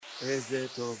איזה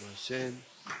טוב השם,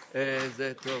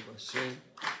 איזה טוב השם,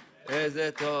 איזה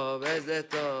טוב, איזה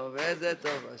טוב, איזה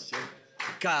טוב השם.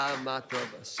 כמה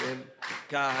טוב השם,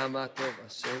 כמה טוב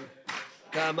השם,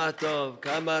 כמה טוב,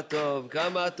 כמה טוב,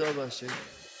 כמה טוב השם.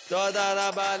 תודה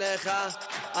רבה לך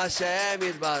השם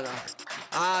יתברך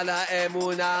על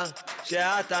האמונה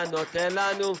שאתה נותן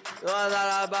לנו.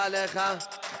 תודה רבה לך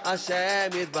השם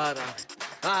יתברך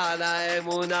על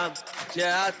האמונה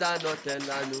שאתה נותן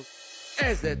לנו.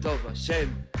 איזה טוב השם,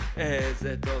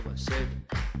 איזה טוב השם,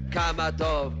 כמה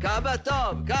טוב, כמה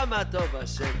טוב, כמה טוב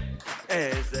השם.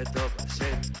 איזה טוב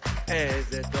השם,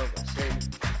 איזה טוב השם,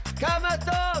 כמה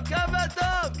טוב, כמה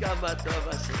טוב, כמה טוב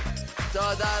השם.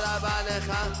 תודה רבה לך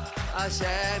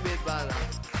השם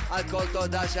יתברך על כל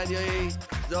תודה שאני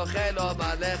זוכה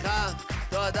לומר לך.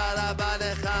 תודה רבה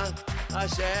לך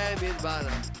השם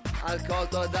יתברך על כל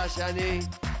תודה שאני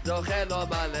זוכה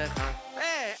לומר לך.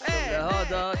 טוב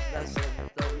להודות לשם,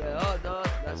 טוב להודות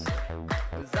לשם,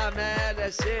 זמר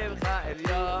לשמך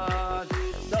עליון.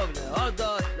 טוב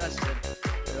להודות לשם,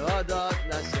 להודות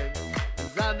לשם,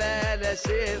 זמר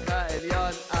לשמך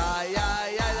עליון. איי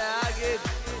איי איי להגיד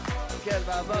כל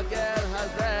בבוקר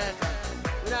הזה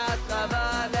ונתך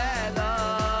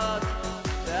בלילות,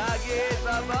 להגיד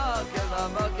בבוקר,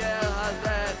 בבוקר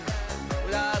הזה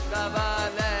ונתך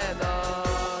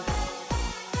בלילות.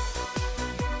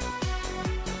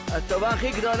 הטובה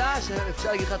הכי גדולה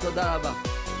שאפשר להגיד לך תודה רבה,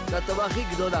 זו הטובה הכי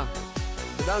גדולה.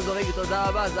 אדם זורק תודה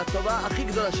רבה, זו הטובה הכי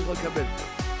גדולה שיכול לקבל,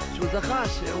 שהוא זכה,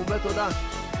 שהוא אומר תודה.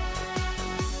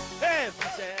 איפה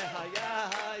שהיה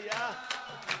היה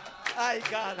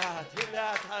העיקר להתחיל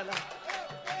להתחלה.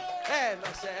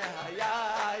 איפה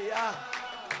שהיה היה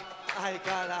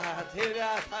העיקר להתחיל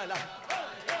להתחלה.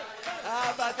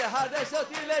 אבא תחדש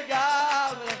אותי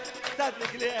לגמרי,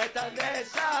 תדליק לי את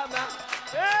הנשמה.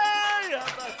 היי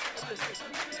אבא תחדש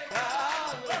אותי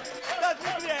לגמרי,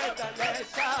 תדליק לי את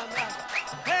הנשמה.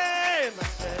 היי מה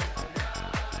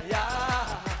שהיה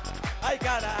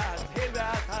העיקר להתחיל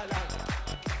להתחלה.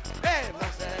 היי מה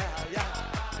שהיה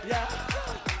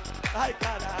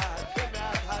העיקר להתחיל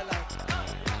מההתחלה.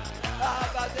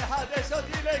 אבא תחדש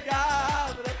אותי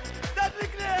לגמרי,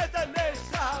 תדליק לי את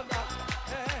הנשמה.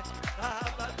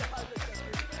 אבא תחדש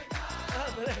אותי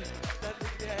לגמרי,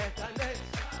 תדליק לי את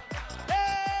הנשמה.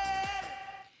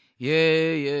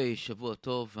 Yay, שבוע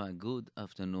טוב, good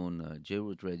afternoon,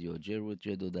 JRoot Radio,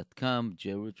 JRoot.com,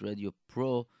 JRoot Radio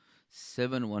Pro,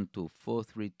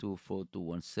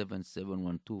 712-432-4217,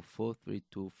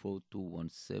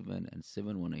 712-432-4217, and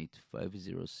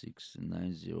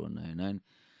 718-506-9099,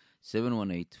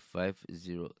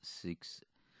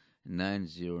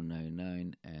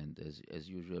 718-506-9099, and as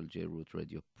usual, JRoot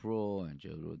Radio Pro, and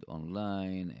JRoot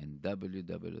Online, and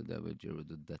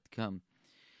www.JRoot.com.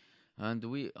 And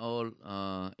we all,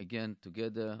 again,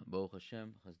 together, Baruch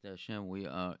Hashem, Chazdei Hashem, we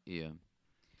are here.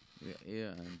 We are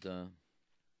here, and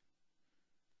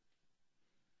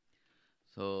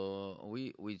so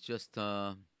we just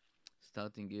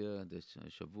starting here this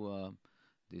Shavua.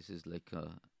 This is like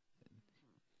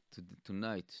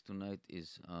tonight. Tonight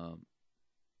is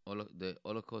the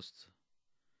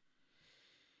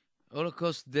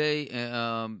Holocaust Day.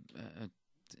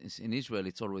 In Israel,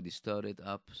 it's already started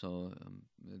up, so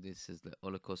this is the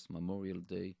Holocaust Memorial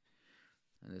Day,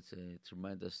 and it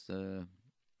reminds us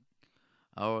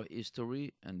our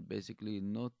history, and basically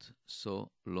not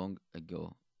so long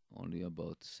ago, only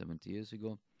about 70 years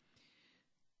ago.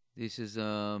 This is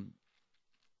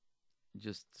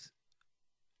just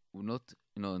not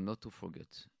to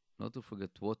forget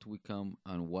what we come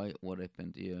and why, what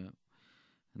happened here.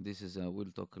 And this is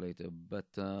we'll talk later, but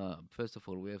first of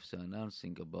all, we have to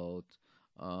announcing about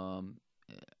a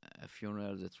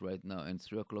funeral that's right now, and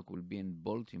 3 o'clock will be in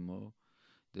Baltimore.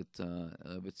 That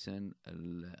Rebbetzin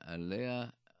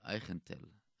Alea Eichentel,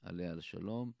 Alea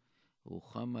Shalom,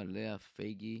 Ruchama Lea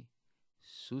Feigi,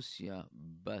 Susia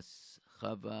Bas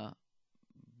Chava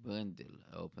Brendel.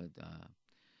 I opened.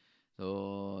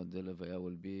 So the Levaya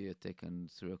will be taken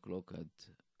 3 o'clock at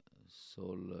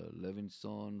Sol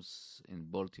Levinson's in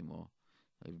Baltimore.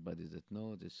 Everybody that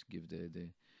know, just give the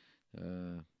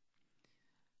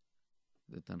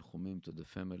tanchumim to the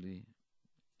family.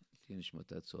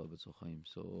 So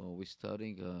we're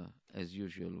starting as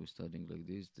usual. We're starting like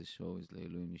this. The show is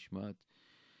Leilui Nishmat.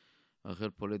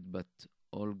 Rachel Polet bat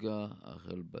Olga,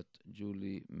 Rachel bat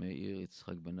Julie, Meir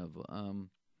Yitzchak ben Avraham,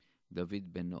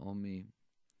 David ben Naomi,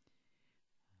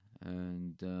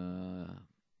 and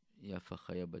יפה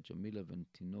חיה בת ג'מילה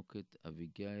ותינוקת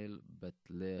אביגיל בת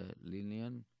לאה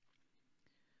ליליאן.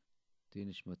 תהי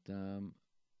נשמתם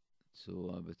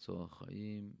צורה בצורה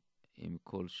חיים עם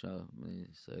כל שאר בני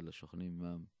ישראל השוכנים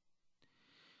עמם.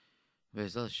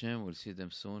 בעזרת השם, we'll see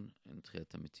them soon in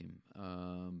תחיית המתים.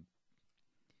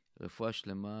 רפואה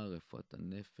שלמה, רפואת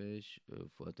הנפש,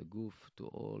 רפואת הגוף, to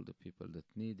all the people that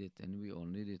need it, and we all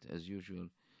need it as usual.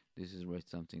 This is right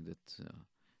something that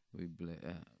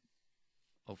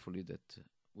hopefully that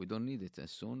we don't need it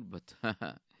as soon, but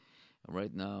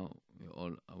right now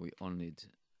we all need.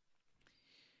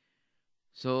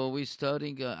 So we're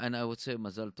starting, and I would say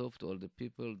Mazal Tov to all the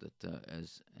people that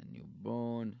as a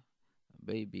newborn,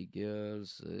 baby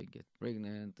girls get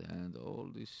pregnant, and all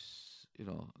this,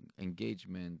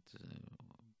 engagement,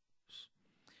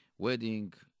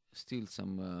 wedding. Still,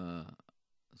 some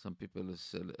people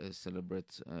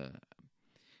celebrate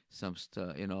some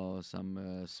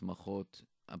smachot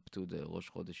up to the Rosh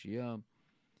Chodesh Iyar.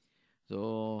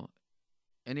 So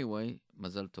anyway,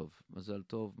 Mazal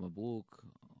Tov, Mabruk,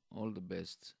 all the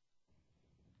best.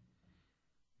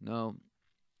 Now,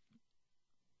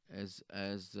 as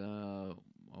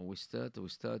we start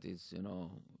is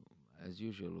as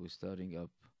usual we're starting up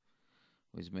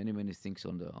with many things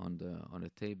on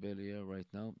the table here right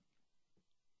now,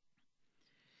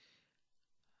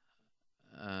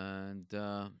 and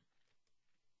the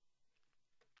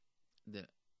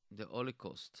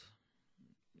Holocaust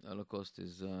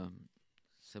is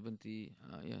 70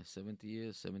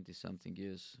 something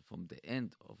years from the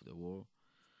end of the war.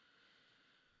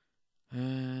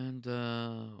 And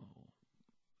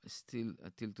still,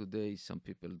 until today, some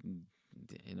people,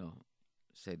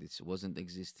 said it wasn't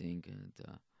existing, and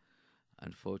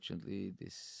unfortunately,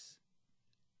 it's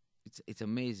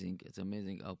amazing. It's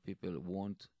amazing how people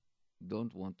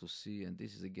don't want to see. And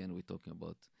this is again, we're talking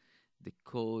about the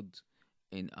code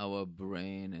in our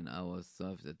brain and our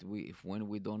stuff that when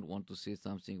we don't want to see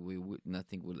something,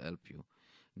 nothing will help you.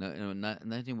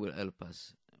 Nothing will help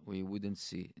us. We wouldn't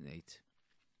see it.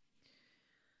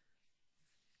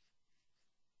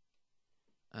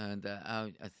 And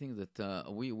I think that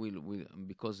we will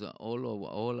because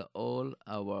all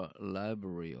our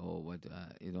library or what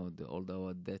all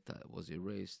our data was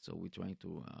erased. So we're trying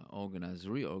to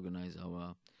reorganize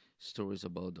our stories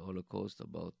about the Holocaust,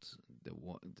 about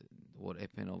what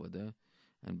happened over there,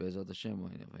 and Be'ezrat Hashem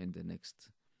in the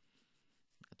next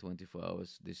 24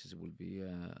 hours, will be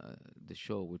the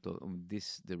show.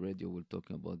 The radio will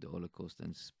talking about the Holocaust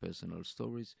and personal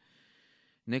stories.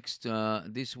 Next,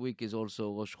 this week is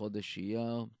also Rosh Chodesh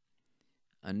Iyar.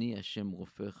 Ani Hashem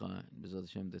Rofecha, B'ezrat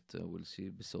Hashem, that we'll see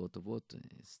Besorot Tovot.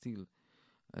 Still,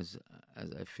 as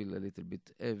I feel a little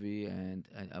bit heavy, and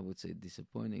I would say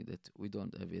disappointing that we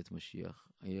don't have yet Mashiach.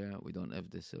 Yeah, we don't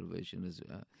have the salvation as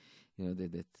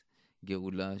that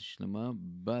Geula Shlema,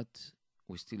 but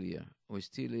we're still here. We're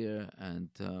still here, and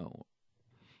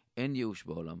en Yehush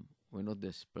Ba'olam. We're not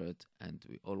desperate, and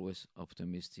we're always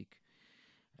optimistic.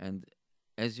 And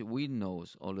as we know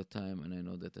all the time, and I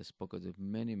know that I spoke of it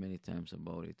many times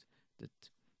about it, that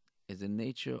as the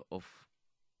nature of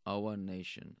our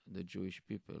nation, the Jewish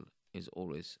people, is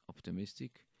always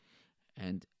optimistic,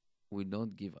 and we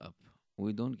don't give up.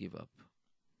 We don't give up.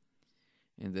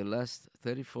 In the last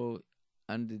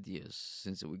 3,400 years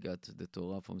since we got the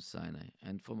Torah from Sinai,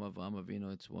 and from Avraham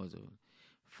Avinu, it was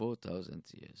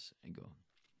 4,000 years ago,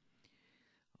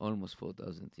 almost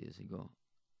 4,000 years ago.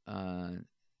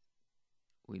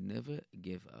 We never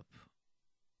gave up.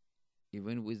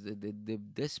 Even with the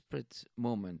desperate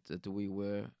moment that we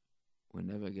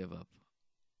never gave up.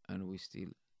 And we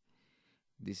still,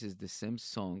 this is the same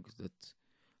song that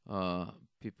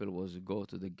people was go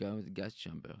to the gas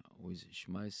chamber with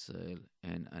Shema Yisrael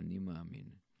and Ani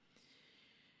Ma'amin.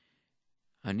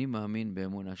 Ani Ma'amin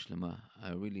be'emunah shlema.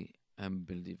 I really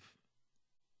believe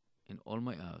in all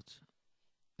my heart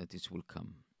that it will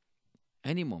come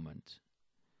any moment.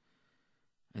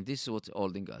 And this is what's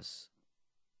holding us.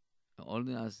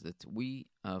 Holding us that we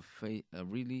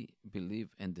really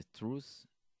believe in the truth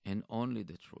and only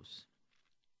the truth.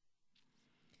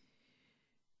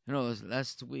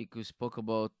 Last week we spoke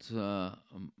about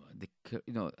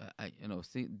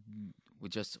we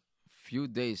just few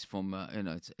days from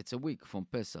it's a week from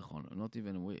Pesach, not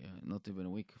even a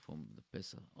week from the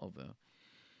Pesach over,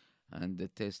 and the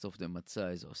taste of the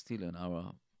matzah is still in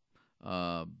our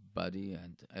body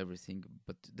and everything.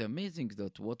 But the amazing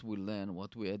that what we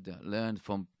had learned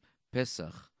from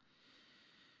Pesach,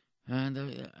 and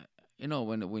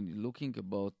when looking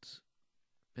about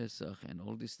Pesach and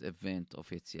all this event of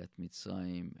Yetziat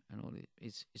Mitzrayim and all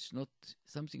it's not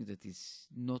something that is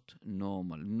not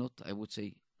normal, not, I would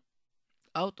say,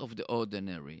 out of the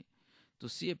ordinary, to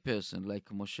see a person like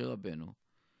Moshe Rabbeinu,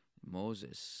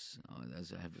 Moses,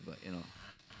 as I have, I'm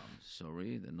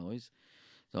sorry, the noise.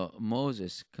 So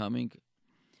Moses coming,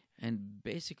 and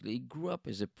basically he grew up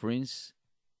as a prince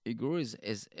He grew as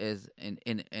in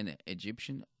an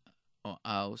Egyptian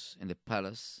house in the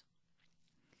palace,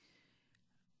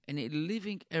 and he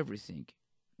leaving everything,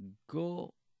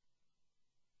 go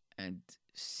and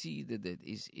see that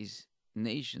his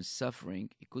nation suffering.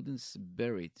 He couldn't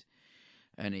bear it,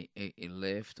 and he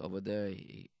left over there.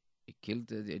 He killed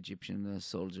the Egyptian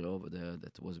soldier over there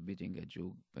that was beating a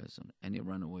Jew person, and he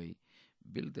ran away.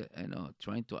 Built,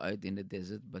 trying to hide in the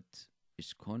desert, but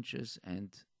is conscious, and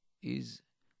his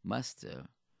master,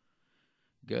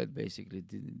 God, basically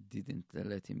didn't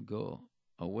let him go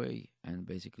away, and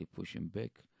basically push him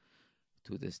back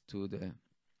to the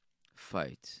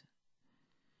fight.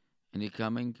 And he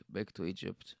coming back to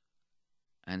Egypt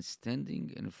and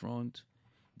standing in front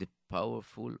the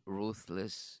powerful,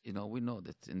 ruthless. We know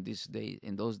that in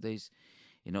those days,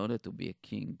 in order to be a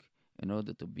king, in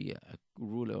order to be a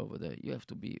ruler over there, you have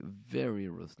to be very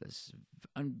ruthless,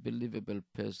 unbelievable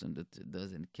person that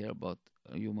doesn't care about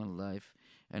human life.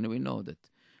 And we know that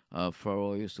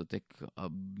Pharaoh used to take a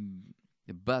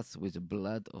bath with the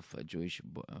blood of Jewish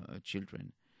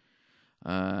children.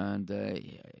 And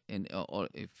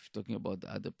if talking about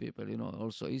the other people,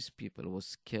 also his people was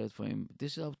scared for him.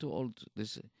 This is up to old.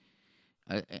 This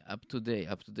up to date.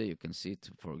 Up to date, you can see it.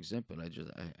 For example,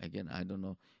 I don't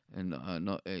know, and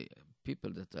no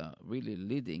people that are really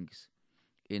leading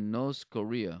in North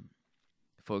Korea.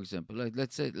 For example, like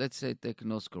let's say take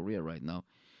North Korea right now.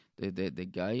 The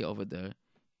guy over there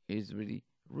is really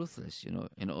ruthless.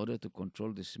 In order to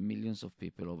control these millions of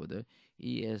people over there,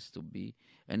 he has to be,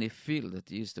 and he feel that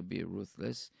he has to be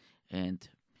ruthless. And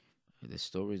the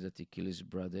stories that he killed his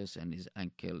brothers and his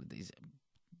uncle,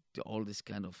 all this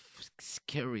kind of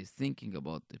scary thinking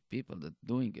about the people that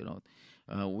doing.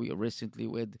 We recently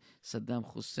had Saddam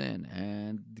Hussein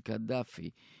and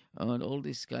Gaddafi and all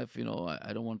this guy.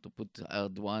 I don't want to put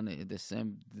Erdogan in the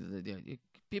same. The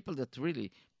people that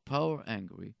really power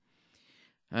angry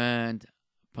and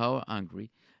power hungry,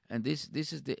 and this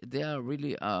is they are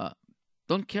really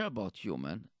don't care about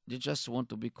human. They just want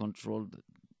to be controlled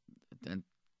and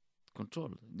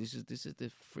control. This is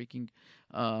the freaking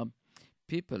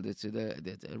people that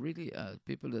are really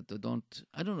people that don't.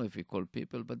 I don't know if we call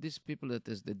people, but these people that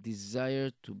has the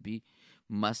desire to be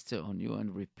master on you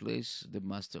and replace the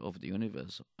master of the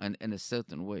universe, and in a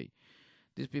certain way.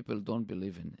 These people don't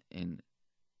believe in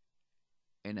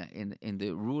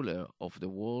the ruler of the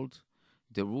world,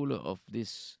 the ruler of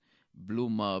this blue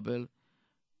marble.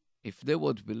 If they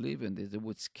would believe in it, they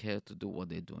would scare to do what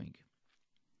they're doing.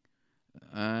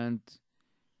 And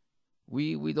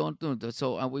we don't know that.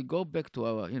 So we go back to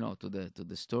our to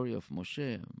the story of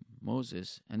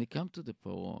Moses, and he come to the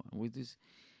Paro with this,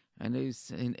 and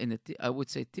it's I would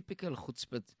say typical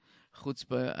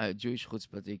chutzpah, Jewish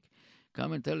chutzpahdik.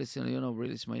 Come and tell us,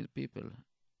 really smart people.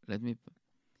 Let me.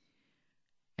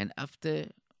 And after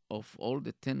of all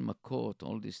the 10 makot,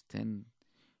 all these 10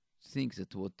 things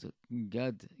that what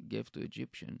God gave to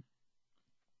Egyptian,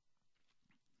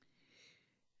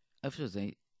 after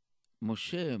that,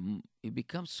 Moshe, he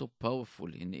becomes so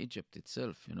powerful in Egypt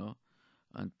itself,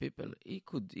 and people, he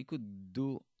could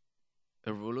do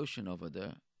a revolution over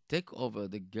there, take over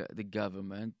the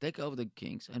government, take over the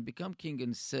kings, and become king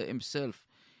himself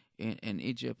in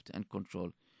Egypt and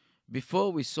control.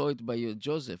 Before we saw it by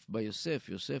Joseph,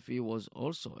 Yosef, he was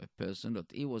also a person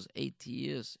that he was 80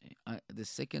 years, the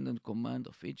second in command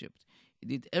of Egypt. He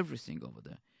did everything over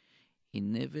there. He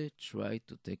never tried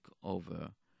to take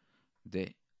over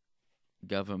the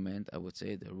government, I would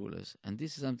say, the rulers. And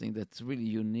this is something that's really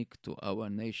unique to our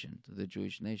nation, to the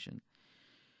Jewish nation.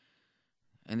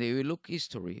 And if we look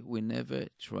history, we never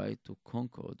tried to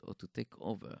conquer or to take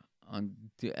over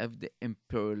and to have the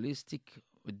imperialistic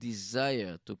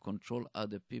desire to control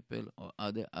other people or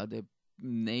other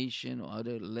nation or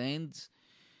other lands.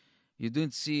 You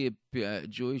don't see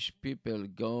Jewish people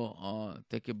go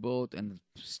take a boat and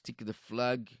stick the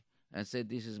flag and say,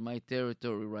 this is my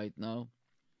territory right now.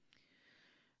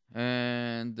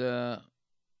 And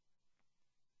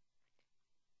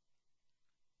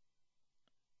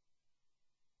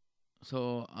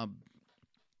so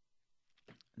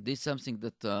this is something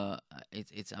that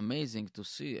it's amazing to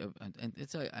see, and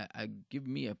I give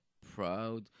me a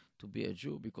proud to be a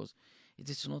Jew, because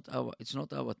it's not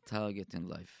our target in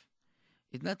life.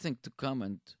 It's nothing to come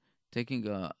and taking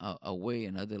away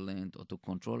another land or to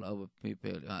control our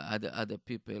people. Other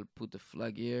people put a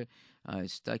flag here,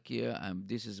 stuck here.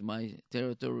 This is my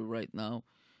territory right now.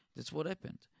 That's what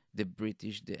happened. The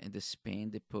British, the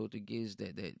Spain, the Portuguese,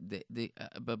 the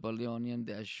Babylonian,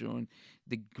 the Assyrian,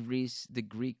 the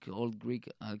Greek, old Greek,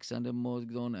 Alexander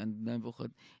Magdon and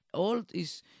Nebuchadnezzar. All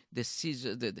is the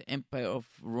Caesar, the Empire of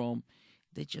Rome.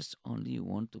 They just only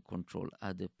want to control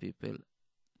other people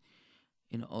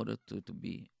in order to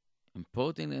be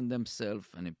important in themselves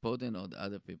and important on the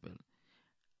other people.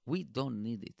 We don't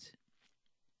need it.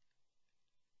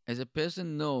 As a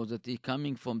person knows that he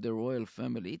coming from the royal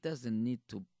family, he doesn't need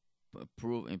to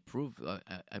prove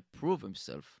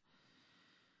himself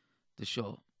to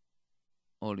show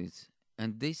all it.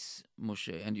 And this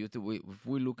Moshe, and if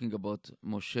we're looking about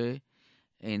Moshe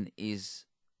and his,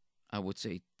 I would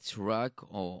say, track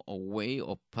or way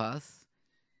or path,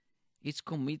 it's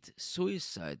commit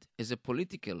suicide as a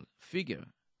political figure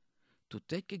to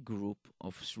take a group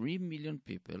of 3 million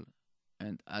people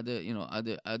and other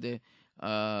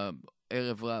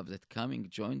Erev Rav that coming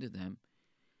joined them,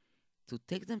 to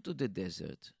take them to the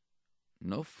desert,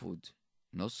 no food,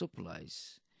 no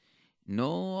supplies,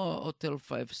 no hotel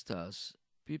 5 stars,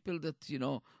 people that,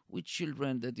 with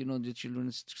children, that, the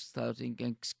children starting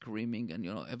and screaming, and,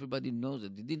 everybody knows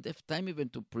that they didn't have time even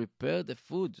to prepare the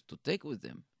food to take with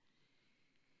them.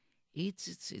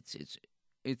 It's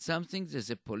something that's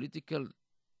a political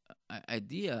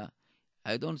idea.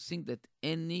 I don't think that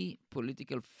any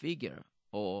political figure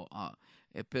or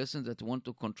a person that want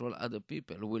to control other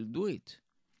people will do it.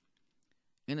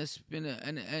 In a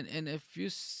few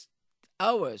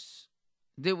hours,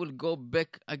 they will go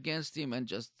back against him and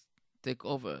just take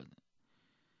over.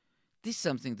 This is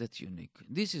something that's unique.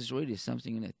 This is really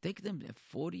something unique. Take them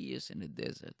 40 years in the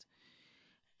desert,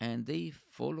 and they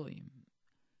follow him.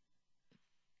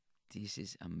 This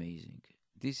is amazing.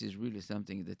 This is really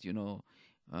something that,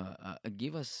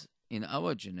 give us in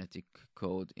our genetic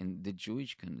code, in the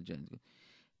Jewish kind of genetic code,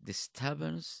 the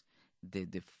stubbornness,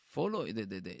 the follow,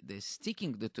 the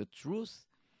sticking to the truth,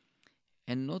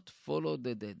 and not follow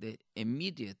the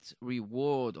immediate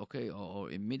reward, okay,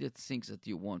 or immediate things that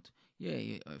you want.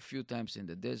 Yeah, a few times in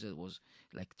the desert was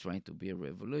like trying to be a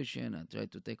revolution and try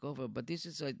to take over, but this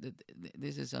is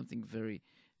something very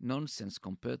nonsense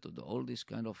compared to all this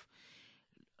kind of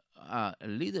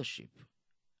leadership.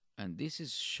 And this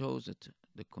shows that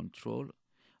the control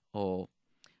or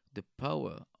the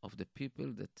power of the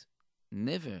people that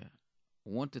never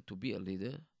wanted to be a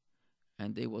leader,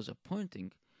 and they was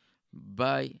appointing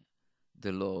by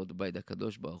the Lord, by the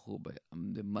Kadosh Baruch Hu, by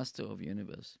the Master of the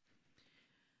Universe.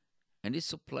 And he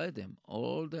supplied them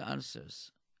all the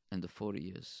answers in the 40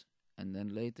 years. And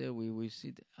then later we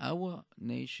see that our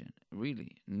nation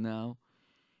really now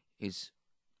is,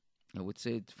 I would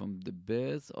say, from the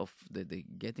birth of the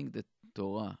getting the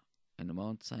Torah and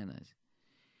Mount Sinai,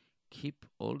 keep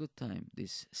all the time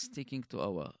this sticking to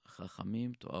our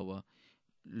Chachamim, to our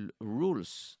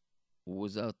rules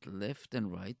without left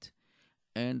and right.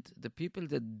 And the people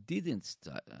that didn't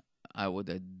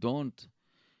don't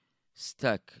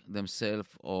stack themselves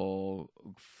or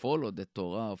follow the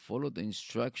Torah, follow the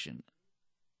instruction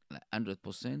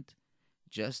 100%,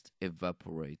 just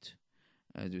evaporate.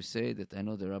 As we say, that I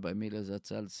know the Rabbi Miller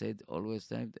Zatzal said always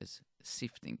time, there's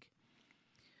sifting.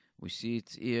 We see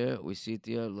it here,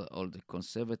 all the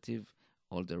conservative,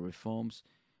 all the reforms,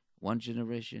 1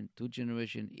 generation, 2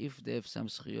 generation, if they have some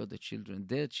schiyot,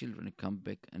 their children come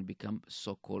back and become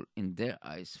so-called, in their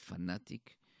eyes,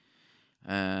 fanatic.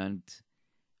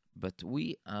 But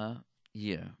we are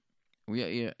here. We are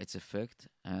here, it's a fact,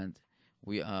 and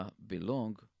we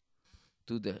belong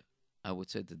to the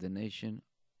nation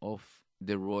of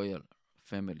the royal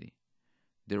family.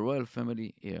 The royal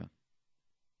family here.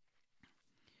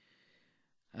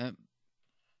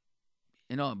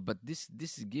 But this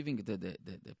is giving the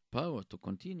power to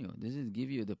continue. This is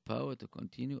give you the power to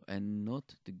continue and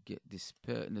not to get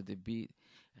despair, not to be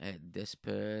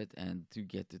desperate and to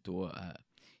get to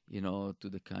to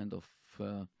the kind of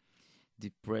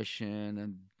depression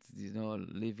and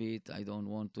leave it. I don't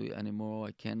want to anymore.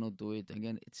 I cannot do it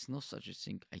again. It's not such a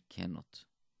thing. I cannot.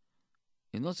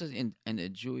 It's not such in a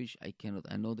Jewish. I cannot.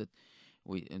 I know that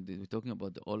we're talking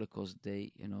about the Holocaust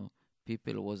Day.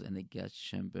 People was in the gas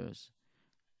chambers.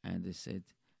 And they said,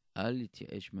 Al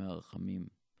tityesh me'arachamim,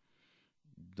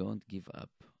 don't give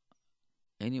up.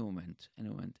 Any moment.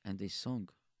 And they sung,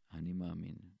 Ani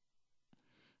Ma'amin.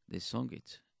 They sung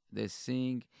it. They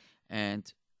sing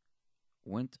and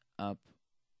went up.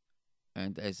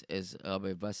 And as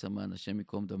Rabbi Wasserman, Hashem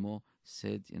Yikom Damo,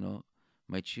 said,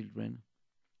 my children,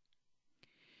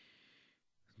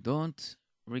 don't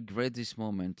regret this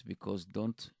moment, because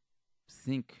don't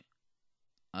think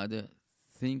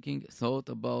thought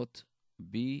about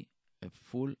be a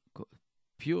full,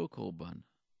 pure korban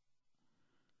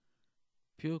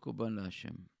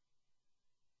LaHashem,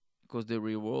 because the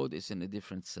reward is in a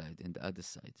different side, in the other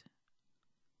side.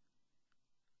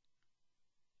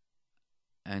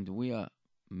 And we are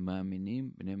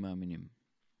ma'aminim, bnei ma'aminim.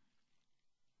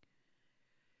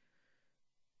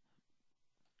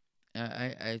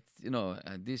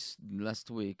 this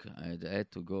last week I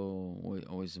had to go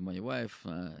with my wife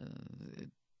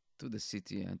to the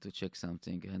city and to check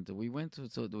something, and we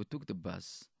took the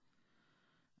bus.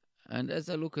 And as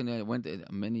I look and I went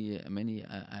many,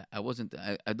 I wasn't,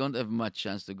 I don't have much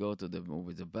chance to go to the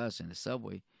with the bus and the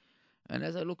subway. And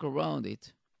as I look around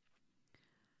it,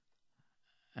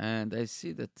 and I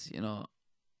see that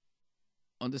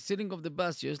on the ceiling of the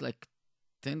bus there's like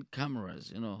 10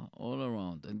 cameras, all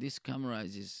around, and this camera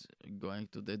is going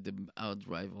to the hard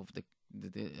drive of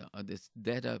this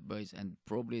database, and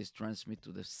probably is transmit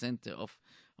to the center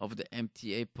of the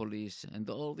MTA police and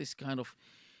all these kind of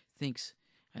things.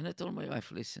 And I told my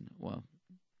wife, listen, well,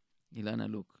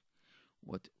 Ilana, look,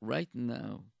 what right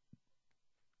now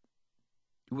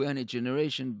we're in a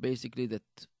generation basically that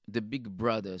the big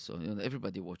brother, so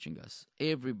everybody watching us,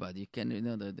 everybody can,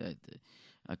 that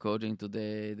according to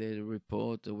the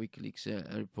report, the WikiLeaks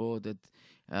report, that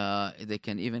they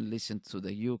can even listen to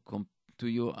you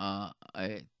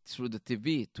through the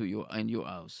TV to you in your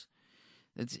house.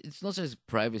 It's not just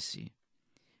privacy,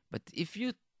 but if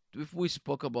we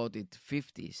spoke about it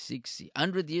 50, 60,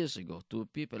 100 years ago to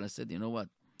people, I said, you know what,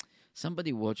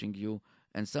 somebody watching you,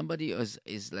 and somebody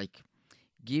is like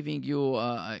giving you,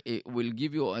 it will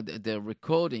give you the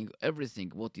recording,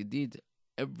 everything, what you did,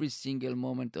 every single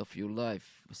moment of your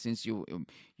life, since you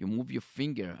move your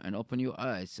finger and open your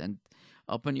eyes and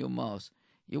open your mouth,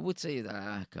 you would say,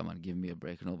 come on, give me a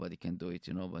break, nobody can do it,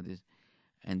 but this.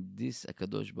 And this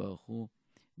Akadosh Baruch Hu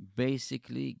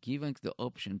basically giving the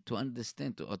option to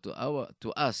understand to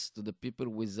us, to the people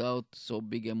without so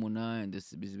big emunah and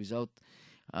without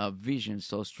vision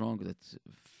so strong that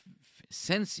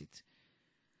sense it.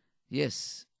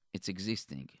 Yes, it's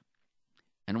existing.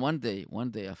 And one day,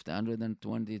 after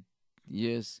 120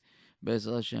 years, Be'ez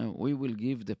Hashem, we will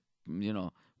give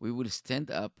we will stand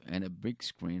up in a big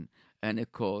screen and a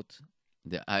court,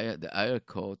 the higher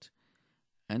court,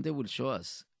 and they will show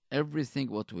us everything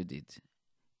what we did,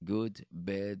 good,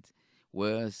 bad,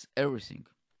 worse, everything.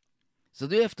 So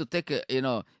do you have to take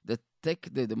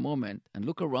the moment and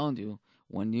look around you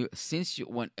when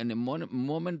in the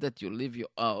moment that you leave your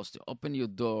house, to open your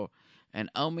door, and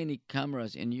how many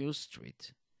cameras in your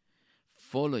street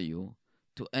follow you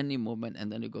to any moment,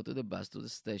 and then you go to the bus, to the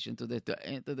station, to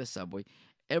the subway.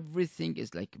 Everything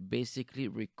is like basically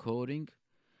recording,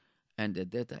 and the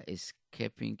data is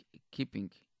keeping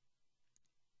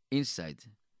inside.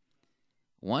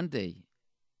 One day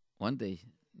they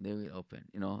will open.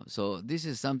 So this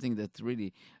is something that's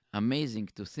really amazing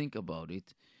to think about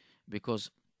it,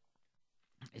 because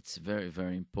it's very,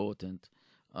 very important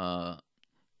to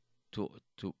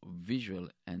visual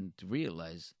and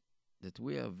realize that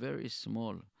we are very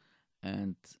small,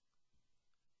 and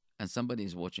somebody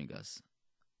is watching us.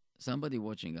 Somebody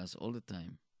watching us all the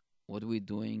time, what we're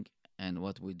doing and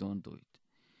what we don't do it.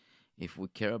 If we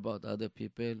care about other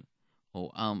people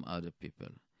or harm other people,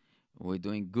 we're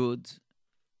doing good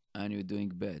and you're doing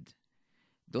bad.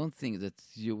 Don't think that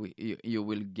you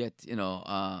will get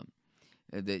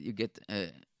that you get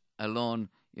alone,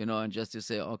 and just to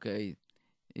say, okay,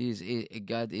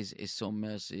 God is so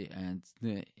mercy, and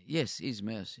yes, He's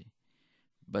mercy,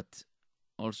 but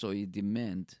also He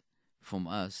demand from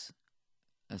us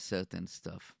a certain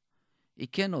stuff. He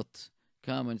cannot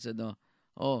come and say, no,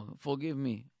 oh, forgive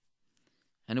me.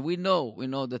 And we know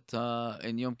that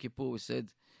in Yom Kippur we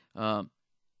said, and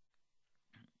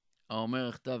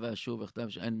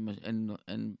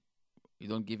you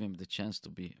don't give him the chance to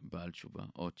be Baal Tshuva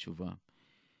or Tshuva.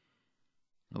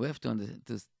 We have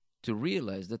to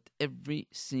realize that every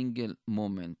single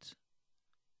moment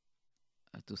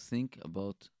to think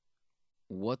about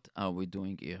what are we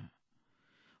doing here.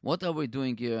 What are we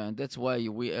doing here? And that's why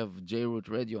we have JRoot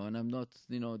Radio. And I'm not,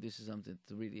 this is something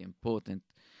that's really important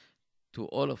to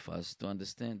all of us to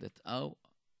understand that how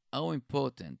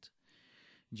important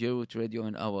JRoot Radio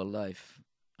in our life,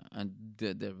 and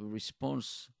the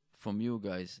response from you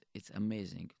guys, it's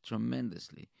amazing,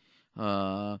 tremendously.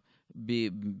 Be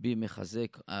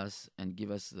mechazek us and give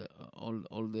us all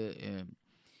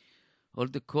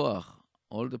the koach,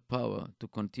 all the power to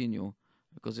continue,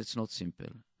 because it's not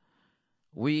simple.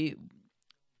 We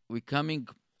coming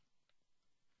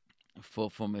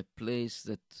from a place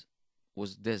that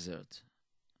was desert,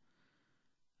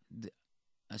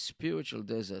 a spiritual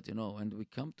desert, and we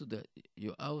come to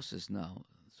your houses now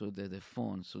through the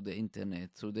phone, through the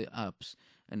internet, through the apps,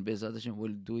 and Be'ez Hashem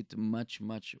will do it much,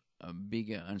 much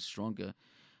bigger and stronger.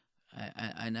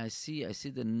 And I see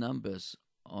the numbers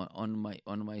on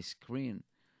my screen,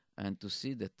 and to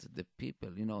see that the people,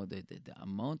 the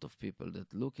amount of people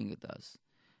that looking at us,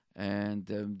 and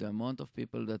the amount of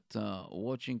people that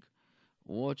watching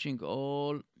watching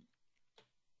all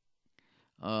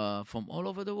from all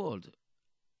over the world,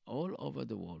 all over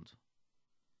the world,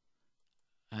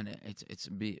 and it's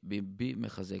be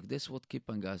mechazek. That's what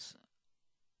keeping us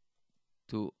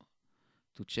to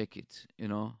check it,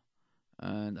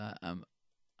 and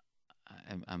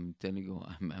I'm telling you,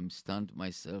 I'm stunned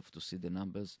myself to see the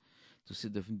numbers, to see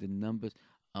the numbers.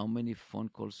 How many phone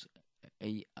calls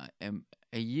a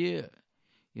year,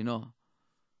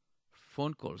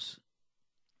 phone calls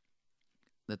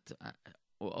that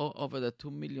over the 2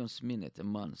 million minutes a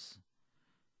month.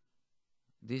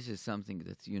 This is something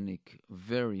that's unique,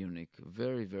 very unique,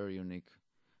 very, very unique.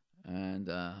 And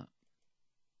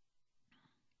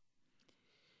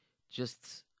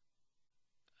just,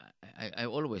 I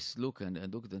always look and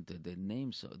look at the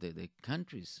names of the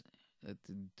countries that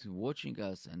watching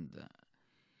us. And,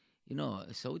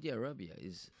 Saudi Arabia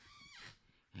is,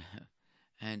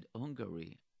 and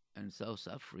Hungary, and South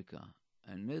Africa,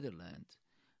 and Netherlands.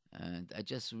 And I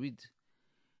just read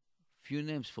few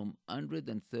names from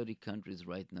 130 countries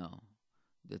right now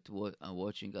that are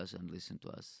watching us and listen to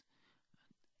us.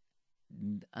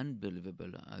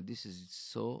 Unbelievable. This is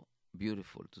so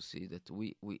beautiful to see that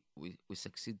we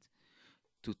succeed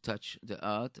to touch the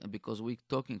art, and because we're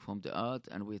talking from the art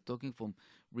and we're talking from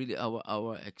really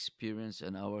our experience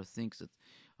and our things, that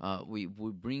we're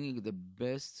bringing the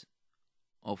best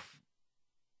of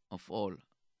all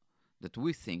that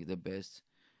we think the best,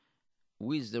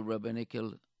 with the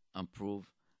rabbinical approve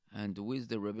and with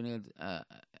the rabbinical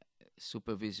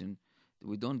supervision.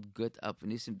 We don't get up.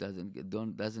 Nissim doesn't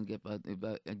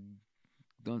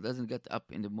get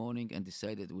up in the morning and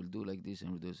decide that we'll do like this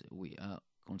and we'll do this. We are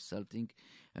consulting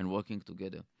and working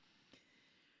together.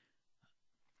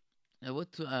 Now,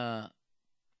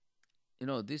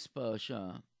 this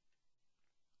parasha,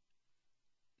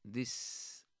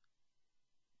 this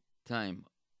time,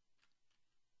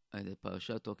 the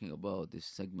parasha talking about this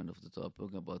segment of the Torah,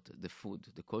 talking about the food,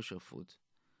 the kosher food,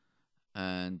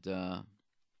 and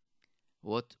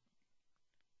what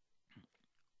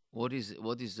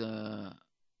is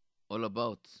all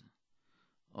about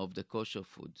of the kosher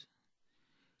food.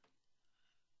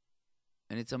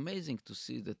 And it's amazing to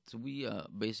see that we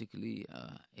basically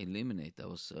eliminate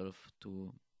ourselves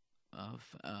to,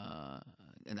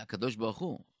 and HaKadosh Baruch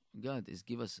Hu, God, is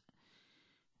give us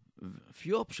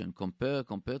few options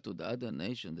compared to the other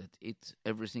nation that eat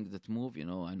everything that move.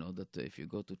 I know that if you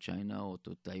go to China or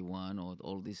to Taiwan or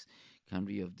all this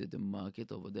country, you have the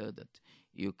market over there that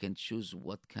you can choose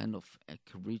what kind of a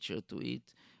creature to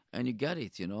eat, and you got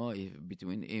it.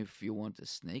 If you want a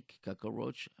snake,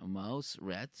 cockroach, a mouse,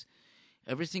 rat,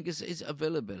 everything is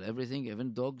available. Everything,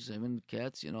 even dogs, even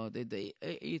cats. They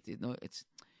eat it. It's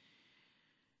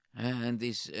and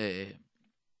this.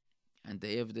 And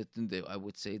they have that, I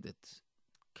would say, that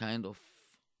kind of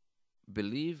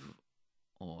believe,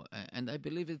 and I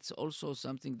believe it's also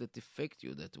something that affects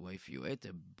you that way. If you eat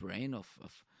a brain of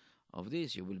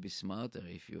this, you will be smarter.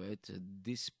 If you eat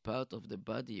this part of the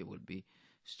body, you will be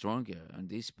stronger on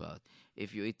this part.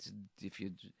 If you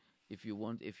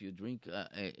drink,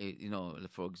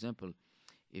 for example,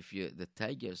 the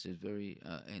tigers is very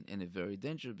and a very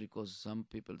dangerous, because some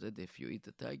people said if you eat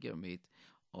the tiger meat,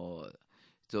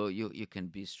 so you can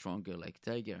be stronger like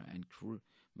tiger and cruel.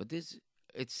 But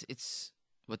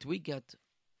but we got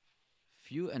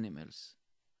few animals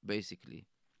basically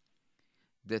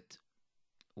that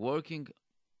working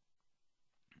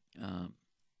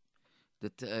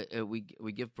that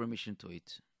we give permission to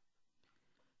it.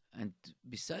 And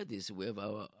beside this, we have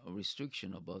our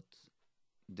restriction about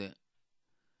the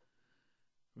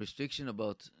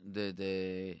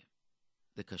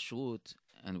kashrut,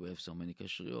 and we have so many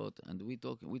kashrut, and we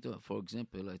talk. For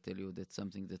example, I tell you that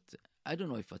something that I don't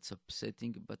know if it's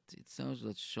upsetting, but it sounds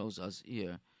that shows us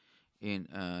here in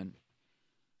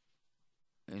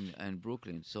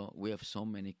Brooklyn. So we have so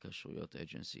many kashrut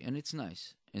agency, and it's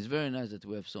nice. It's very nice that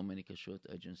we have so many kashrut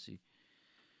agency.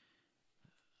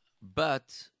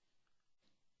 But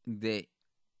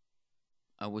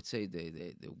I would say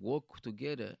the work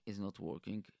together is not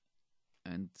working,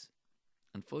 and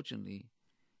unfortunately,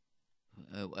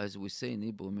 as we say in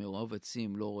Hebrew, מרוב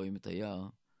עצים לא רואים את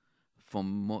היער.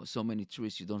 From so many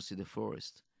trees, you don't see the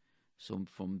forest. So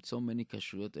from so many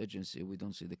kashrut agency, we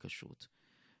don't see the kashrut.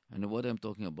 And what I'm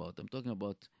talking about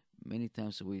many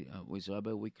times with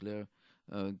Rabbi Wickler,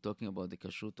 talking about the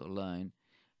kashrut line,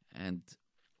 and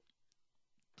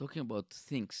talking about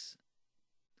things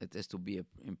that has to be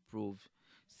improved,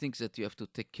 things that you have to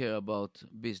take care about,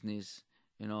 business,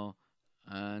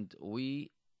 and we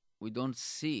don't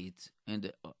see it,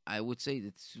 and I would say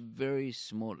it's very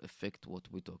small effect what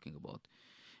we're talking about.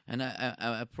 And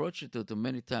I approached it to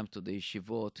many times to the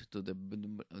yeshivot, to the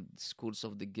schools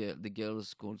of the girls'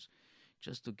 schools,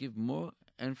 just to give more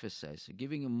emphasis,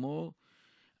 giving more.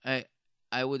 I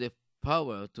would have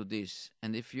power to this.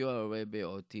 And if you are a rabbi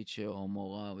or teacher or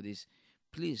morah or this,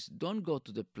 please don't go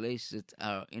to the places that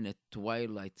are in a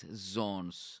twilight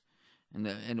zones.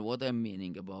 And what I'm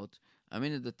meaning about, I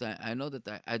mean that I know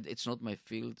that it's not my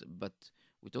field, but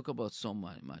we talk about so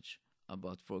much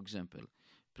about, for example,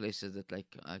 places that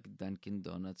like Dunkin'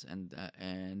 Donuts and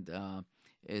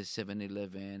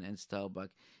 7-Eleven and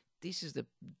Starbucks. This is the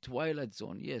twilight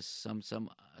zone. Yes, some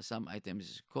items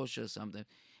is kosher, sometimes,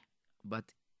 but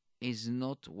is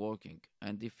not working.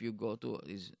 And if you go to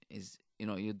is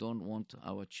you don't want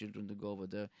our children to go over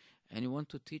there, and you want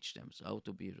to teach them how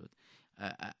to be root.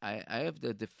 I have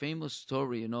the famous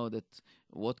story, that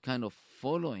what kind of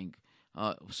following,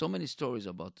 so many stories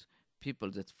about people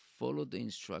that follow the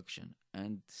instruction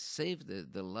and save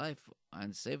the life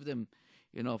and save them,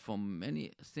 from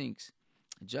many things.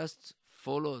 Just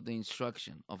follow the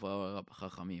instruction of our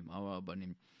Chachamim, our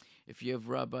Rabbanim. If you have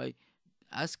rabbi,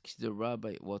 ask the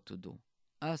rabbi what to do.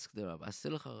 Ask the rabbi,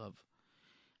 Rav,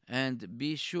 and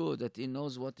be sure that he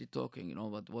knows what he's talking.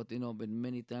 But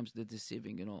many times the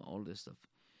deceiving, all this stuff.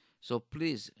 So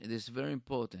please, it is very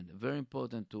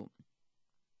important to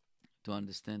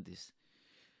understand this.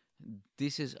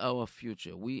 This is our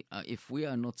future. If we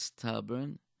are not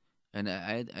stubborn, and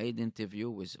I had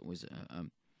interview with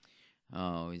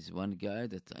one guy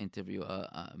that interviewed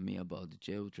me about the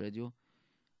JRoot radio,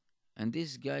 and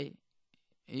this guy,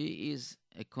 he is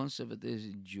a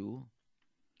conservative Jew,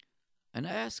 and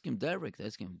I asked him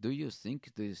do you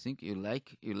think you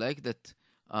like that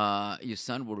your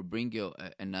son will bring you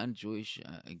a non-Jewish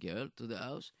girl to the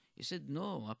house? He said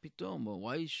no. Apitom,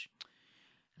 why?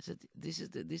 I said this is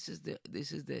the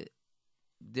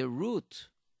route,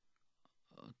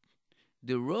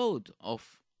 the road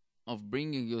of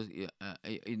bringing you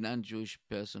a non-Jewish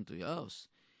person to your house.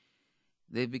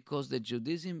 Because the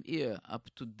Judaism here up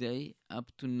to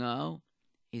now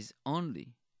is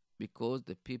only because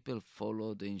the people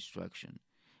follow the instruction.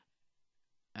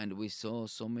 And we saw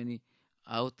so many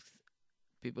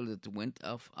people that went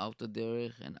out of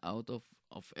derech and out of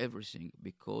everything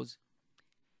because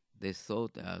they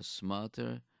thought they are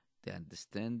smarter, they're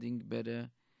understanding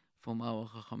better from our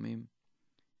Chachamim.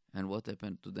 And what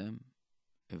happened to them?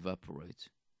 Evaporate.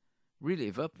 Really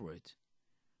evaporate.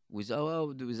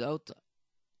 Without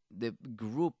the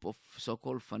group of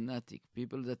so-called fanatic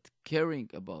people that caring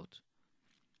about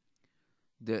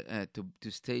to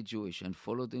stay Jewish and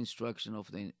follow the instruction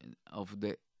of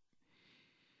the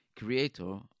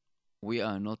Creator, we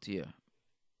are not here.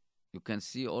 You can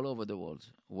see all over the world.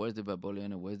 Where's the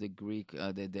Babylonian? Where's the Greek?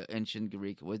 The ancient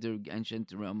Greek? Where's the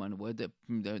ancient Roman? Where's the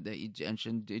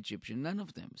ancient Egyptian? None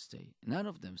of them stay.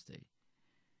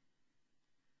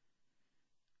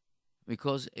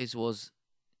 Because it was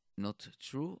not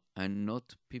true, and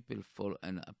not people follow,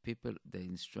 and people the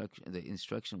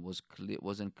instruction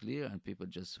wasn't clear, and people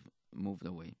just moved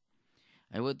away.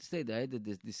 I would say that I had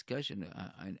this discussion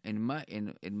in my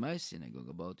synagogue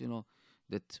about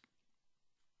that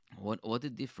what the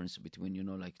difference between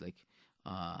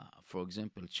for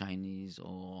example Chinese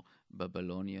or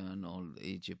Babylonian or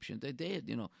Egyptian. They had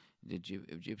the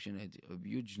Egyptian had a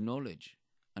huge knowledge,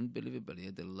 unbelievable. He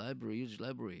had a huge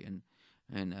library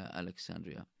in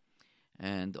Alexandria.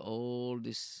 And all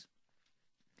this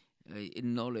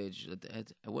knowledge,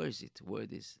 where is it? Where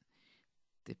it is?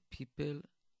 The people,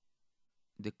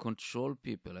 the control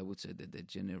people, I would say that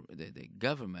the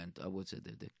government, I would say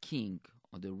that the king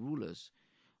or the rulers,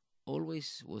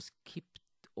 always was keep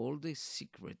all the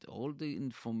secret, all the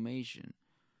information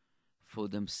for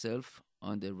themselves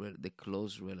and the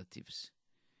close relatives.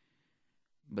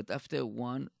 But after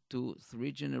 1, 2,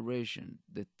 3 generations,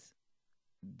 that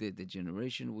the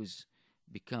generation was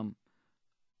become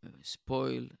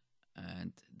spoiled,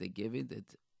 and they gave it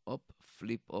that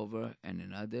flip over, and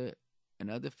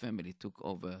another family took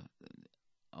over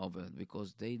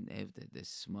because they have the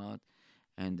smart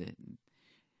and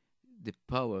the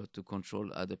power to control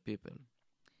other people.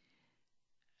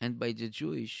 And by the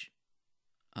Jewish,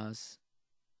 us,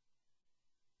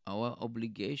 our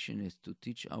obligation is to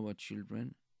teach our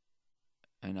children,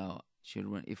 and our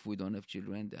children, if we don't have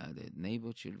children, the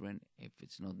neighbor children, if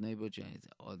it's not neighbor children,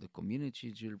 or the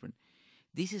community children.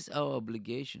 This is our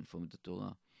obligation from the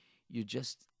Torah. You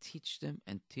just teach them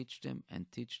and teach them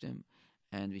and teach them,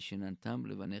 and vishinantam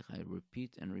levanecha,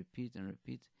 repeat and repeat and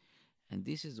repeat. And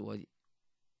this is why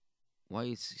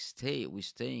we're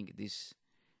staying this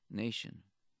nation.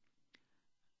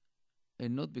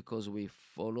 and not because we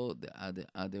follow the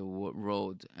other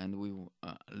road and we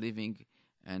living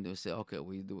and we say, okay,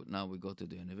 we do now. We go to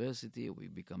the university, we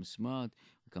become smart,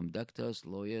 become doctors,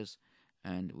 lawyers,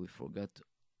 and we forgot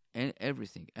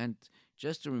everything. And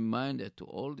just a reminder to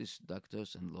all these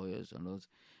doctors and lawyers and those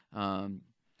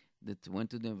that went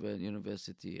to the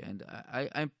university, and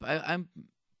I'm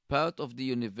part of the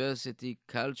university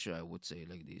culture. I would say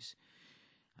like this.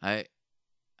 I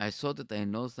I thought that I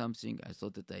know something. I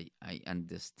thought that I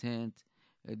understand.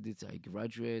 That I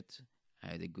graduate.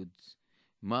 I had a good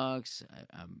marks.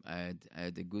 I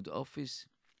had a good office.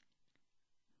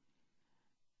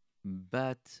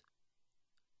 But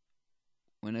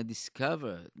when I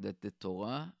discovered that the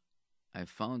Torah, I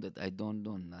found that I don't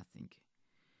know nothing.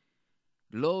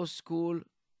 Law school,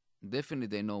 definitely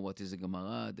they know what is a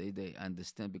Gemara. They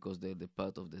understand because they're the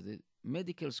part of the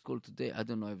medical school today. I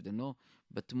don't know if they know,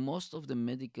 but most of the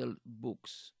medical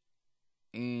books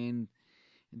in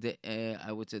the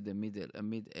I would say the mid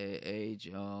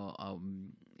age or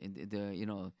in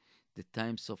the the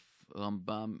times of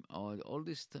Rambam or all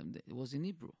this time it was in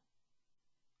Hebrew,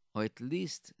 or at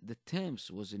least the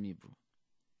terms was in Hebrew.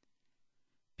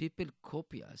 People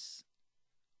copy us.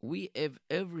 We have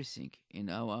everything in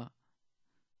our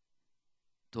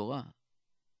Torah.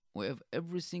 We have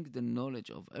everything, the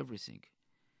knowledge of everything.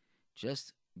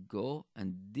 Just go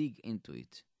and dig into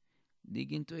it.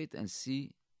 Dig into it and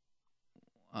see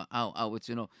how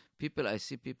it's, people, I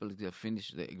see people that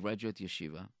finish the graduate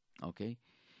yeshiva, okay,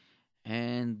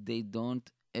 and they don't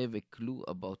have a clue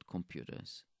about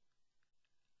computers.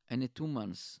 And in 2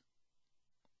 months,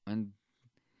 and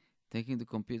taking the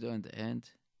computer in the hand,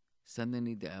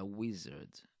 suddenly they are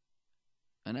wizards.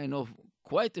 And I know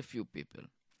quite a few people.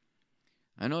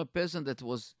 I know a person that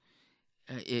was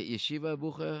a yeshiva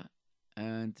bucher,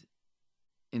 and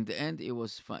in the end, it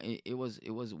was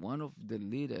one of the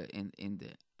leader in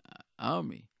the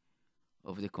army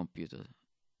of the computer.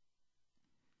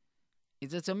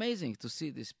 It's amazing to see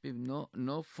these people.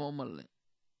 No formal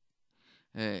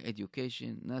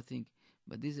education, nothing.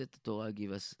 But this is the Torah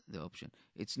give us the option.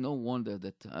 It's no wonder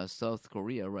that South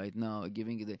Korea right now are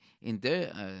giving in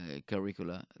their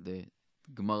curricula the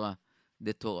Gemara,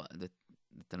 the Torah, the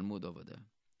Talmud over there.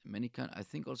 I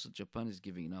think also Japan is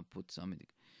giving now, put something.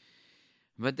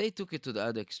 But they took it to the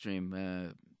other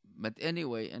extreme. But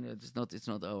anyway, and it's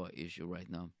not our issue right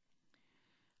now.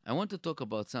 I want to talk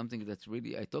about something that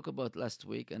really I talked about last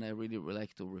week, and I really would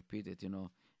like to repeat it.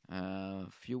 A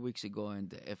few weeks ago in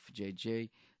the FJJ,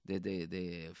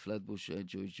 the Flatbush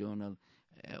Jewish Journal,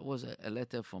 was a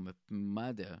letter from a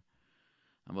mother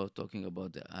about talking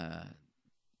about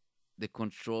the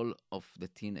control of the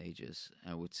teenagers,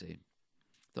 I would say.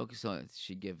 So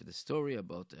she gave the story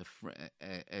about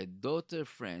a daughter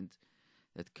friend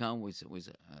that come with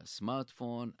a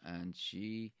smartphone, and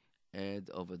she had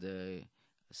over there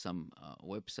some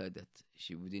website that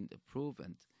she wouldn't approve,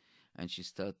 and she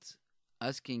started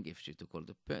asking if she to call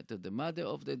the mother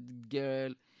of the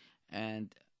girl,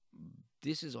 and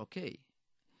this is okay.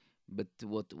 But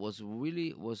what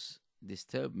was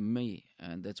disturbed me,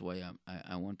 and that's why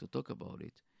I want to talk about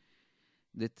it,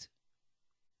 that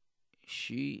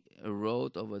she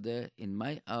wrote over there, in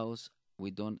my house, we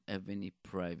don't have any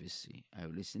privacy. I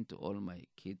listen to all my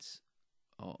kids,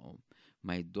 or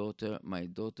my daughter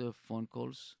phone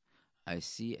calls. I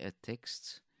see a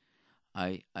text.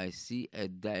 I see a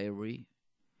diary,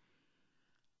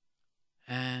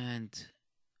 and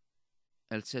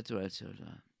etc.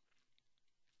 etc.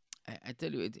 I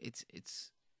tell you,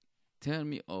 it's turn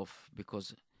me off,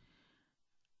 because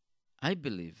I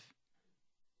believe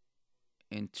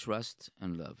in trust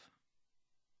and love.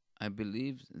 I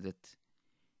believe that,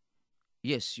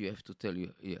 yes, you have to tell your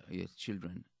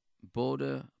children,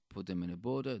 border, put them in a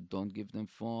border, don't give them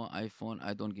iPhone.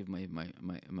 I don't give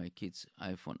my kids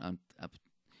iPhone.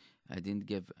 I didn't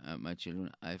give my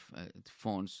children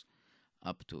phones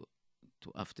up to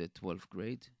after 12th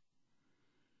grade.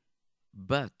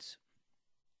 But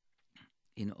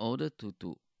in order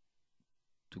to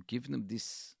give them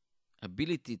this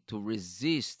ability to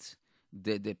resist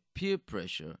the peer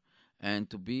pressure and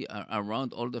to be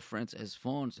around all the friends as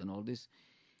phones and all this,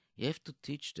 you have to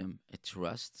teach them a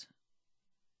trust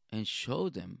and show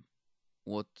them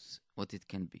what it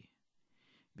can be.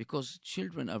 Because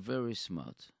children are very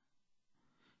smart.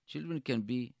 Children can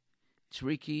be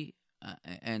tricky,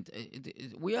 and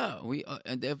we are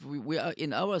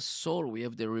in our soul. We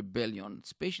have the rebellion,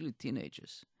 especially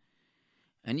teenagers.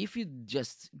 And if you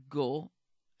just go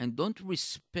and don't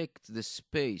respect the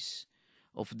space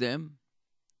of them,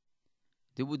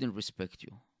 they wouldn't respect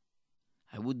you.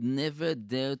 I would never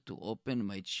dare to open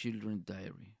my children's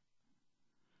diary.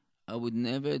 I would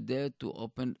never dare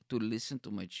to listen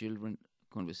to my children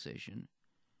conversation.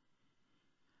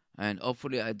 And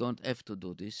hopefully I don't have to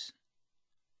do this,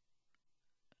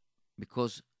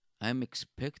 because I'm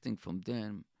expecting from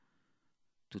them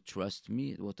to trust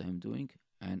me what I'm doing,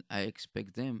 and I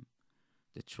expect them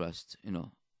to trust,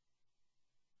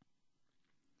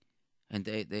 and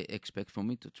they expect from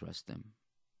me to trust them.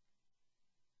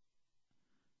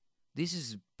 This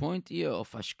is point here of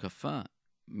Ashkafa.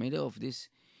 Many of this,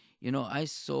 I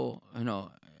saw,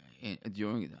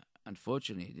 during,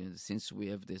 unfortunately, since we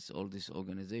have all this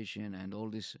organization and all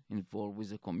this involved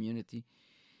with the community,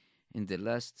 in the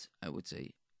last, I would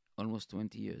say, almost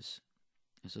 20 years,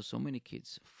 I saw so many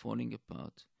kids falling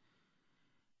apart.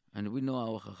 And we know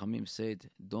our Chachamim said,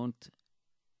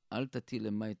 אל תטיל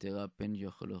למה יתרה פן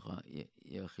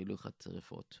יאכילוך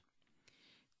טרפות.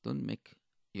 Don't make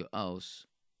your house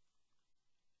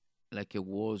like a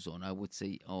war zone, I would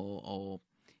say, or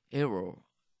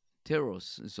terror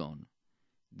zone.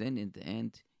 Then in the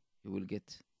end, you will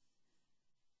get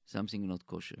something not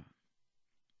kosher.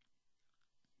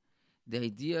 The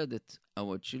idea that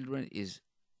our children is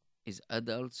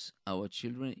adults, our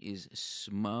children is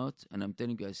smart, and I'm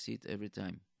telling you, I see it every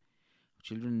time.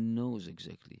 Children knows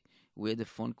exactly. We had a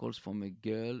phone calls from a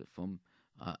girl from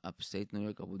upstate New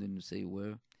York, I wouldn't say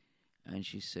where, and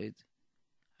she said,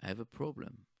 I have a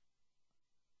problem.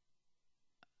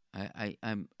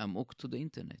 I'm hooked to the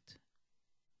internet.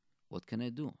 What can I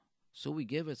do? So we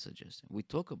gave a suggestion. We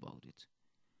talk about it.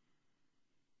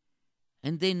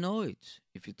 And they know it.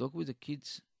 If you talk with the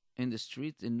kids in the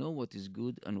street, they know what is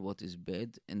good and what is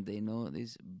bad, and they know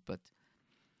this, but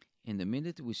in the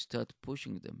minute we start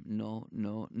pushing them, no,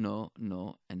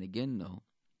 and again no,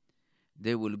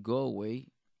 they will go away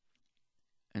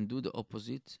and do the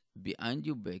opposite behind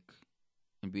your back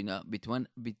and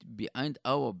behind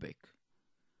our back.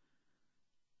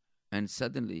 And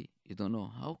suddenly, you don't know,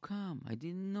 how come? I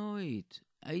didn't know it.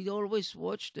 I always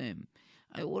watch them.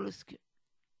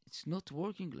 It's not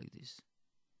working like this.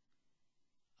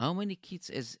 How many kids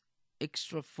has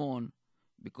extra phone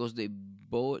because they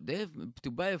have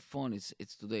to buy a phone?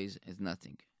 It's today is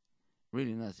nothing,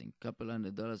 really nothing. Couple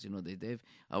 $100, they have.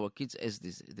 Our kids has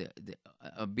this the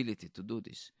ability to do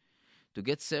this. To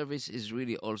get service is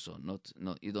really also not.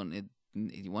 You don't need.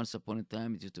 Once upon a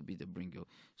time, it used to be to bring you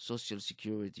social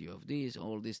security of this,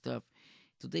 all this stuff.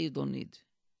 Today you don't need.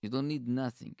 You don't need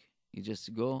nothing. You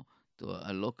just go to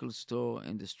a local store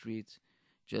in the street,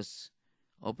 just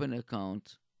open an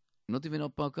account. Not even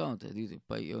open account.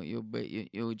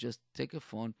 You just take a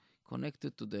phone, connect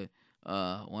it to the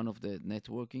one of the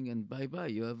networking, and bye.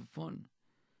 You have a phone.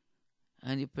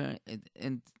 And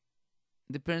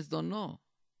the parents don't know.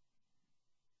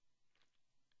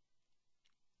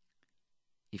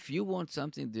 If you want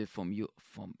something from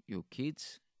your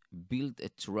kids, build a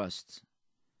trust.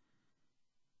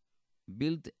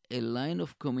 Build a line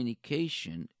of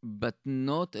communication, but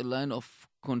not a line of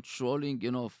controlling,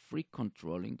 free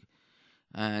controlling.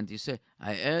 And you say,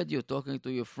 I heard you talking to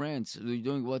your friends, you're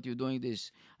doing what you're doing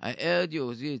this. I heard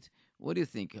you. What do you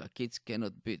think? Kids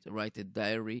cannot write a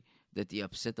diary that he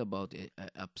upset about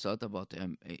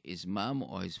his mom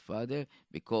or his father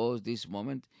because this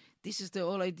moment. This is the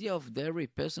whole idea of diary,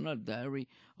 personal diary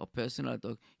or personal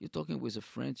talk. You're talking with a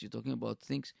friend, you're talking about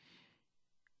things.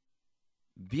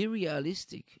 Be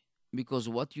realistic, because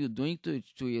what you're doing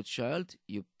to your child,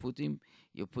 you put him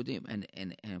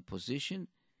in a position,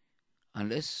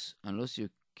 unless your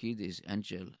kid is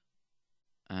angel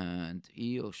and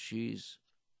he or she is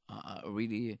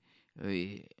really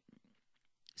a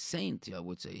saint, I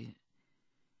would say,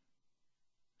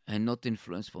 and not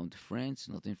influenced from the friends,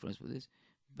 not influenced with this.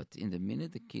 But in the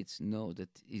minute the kids know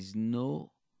that is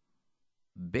no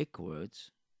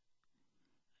backwards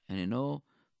and no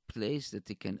place that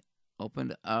they can open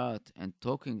the heart and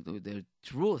talking to their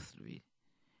truth, really,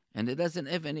 and it doesn't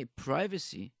have any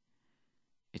privacy,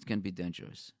 it can be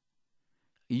dangerous,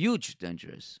 huge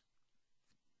dangerous.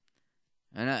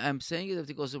 And I'm saying it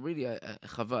because really,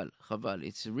 chaval.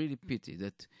 It's really pity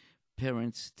that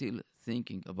parents still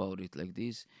thinking about it like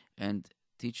this, and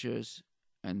teachers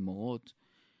and morot,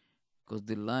 because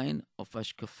the line of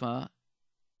Ashkafa,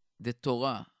 the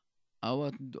Torah,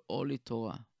 our holy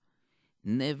Torah,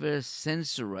 never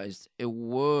censorized a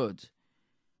word.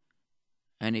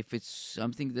 And if it's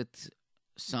something that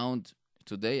sound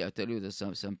today, I tell you that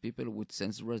some people would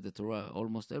censorize the Torah,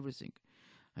 almost everything.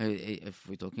 If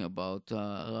we're talking about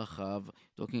Rachav,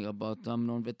 talking about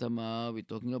Amnon and Tamar, we're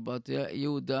talking about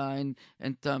Yehuda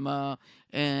and Tamar,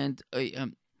 and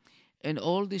and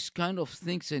all these kind of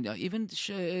things, and even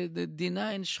the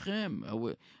Dinah and Shem,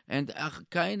 and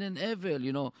Cain and Abel.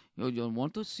 You don't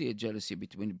want to see a jealousy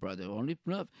between brother, only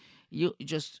love. You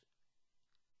just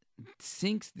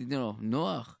think,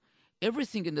 Noah,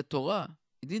 everything in the Torah,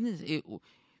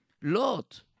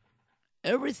 Lot,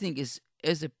 everything is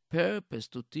as a purpose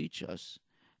to teach us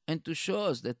and to show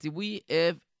us that we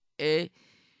have a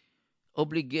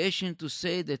obligation to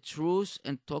say the truth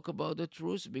and talk about the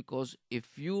truth, because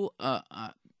if you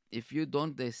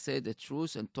don't say the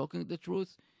truth and talking the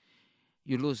truth,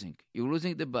 you're losing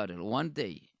the battle. One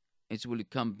day it will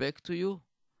come back to you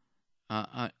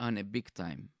on a big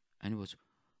time. And it was,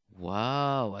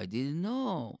 wow, I didn't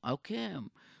know. How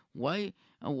come? Why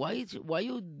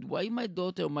my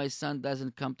daughter or my son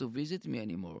doesn't come to visit me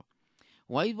anymore?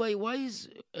 Why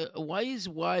is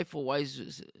wife or why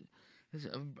is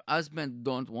husband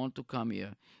don't want to come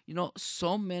here?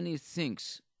 So many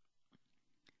things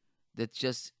that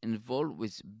just involve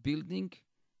with building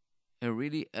a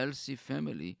really healthy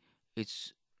family.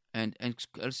 It's and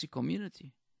healthy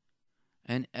community,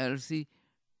 and healthy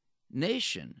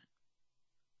nation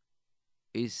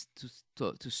is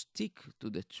to stick to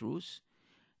the truth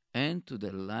and to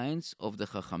the lines of the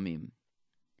Chachamim.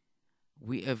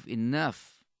 We have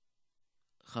enough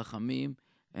Chachamim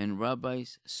and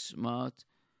rabbis smart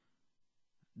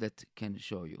that can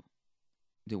show you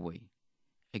the way.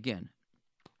 Again,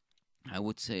 I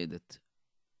would say that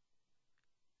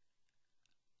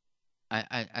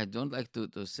I don't like to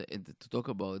talk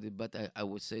about it, but I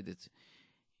would say that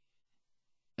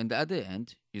on the other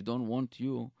hand, you don't want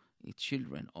your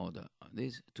children or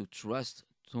this to trust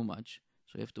too much,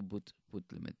 so you have to put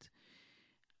limit.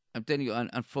 I'm telling you,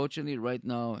 unfortunately, right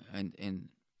now, and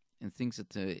things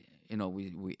that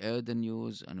we heard the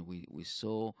news and we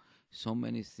saw so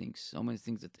many things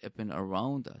that happen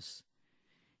around us,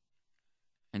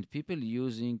 and people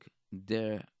using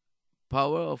their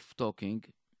power of talking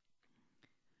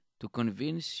to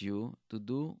convince you to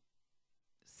do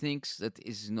things that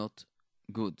is not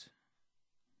good.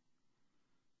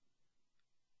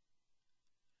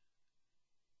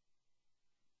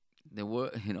 The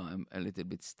word, I'm a little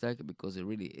bit stuck because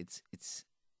it's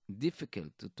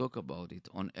difficult to talk about it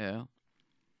on air.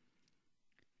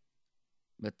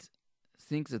 But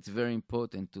things that's very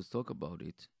important to talk about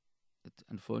it. That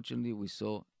unfortunately, we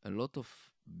saw a lot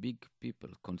of big people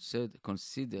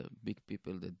consider big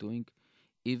people that doing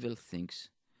evil things,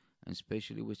 and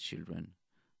especially with children.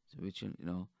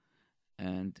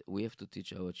 And we have to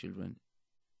teach our children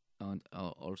and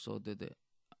also the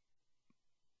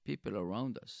people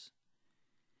around us.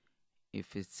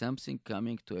 If it's something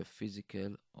coming to a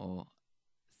physical or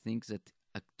things that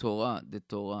the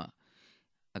Torah,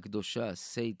 Akdosha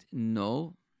said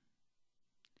no,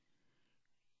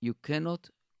 you cannot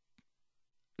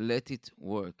let it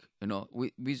work.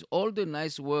 With all the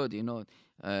nice word,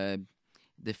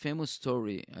 the famous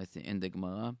story, I think, in the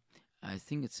Gemara, I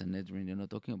think it's a Nedrin,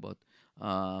 talking about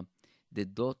the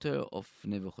daughter of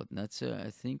Nebuchadnezzar,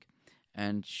 I think,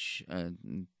 and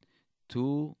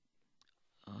two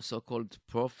so-called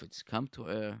prophets come to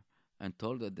her and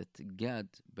told her that God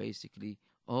basically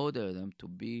ordered them to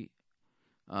be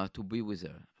with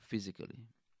her physically.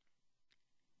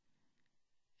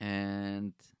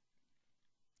 And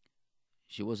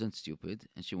she wasn't stupid,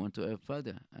 and she went to her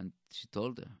father, and she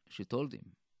told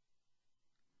him.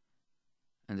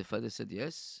 And the father said,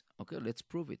 "Yes, okay, let's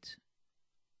prove it."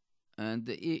 And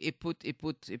he put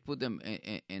them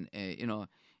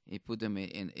he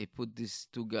put these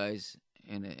two guys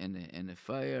in a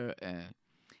fire,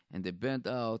 and they burnt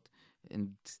out.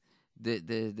 And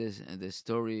the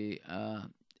story,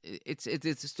 it's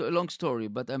a long story,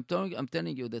 but I'm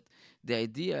telling you that the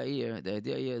idea here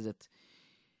is that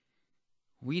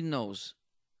we knows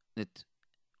that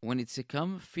when it's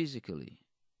come physically,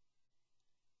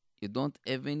 you don't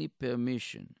have any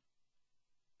permission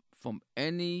from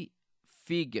any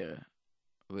figure,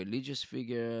 religious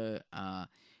figure,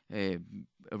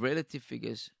 relative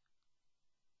figures,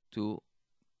 to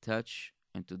touch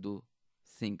and to do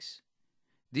things.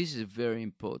 This is very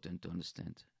important to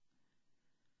understand.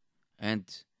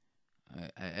 And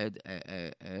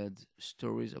I had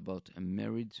stories about a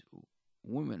married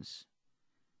women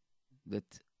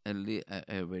that a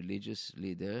religious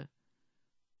leader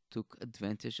took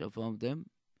advantage of them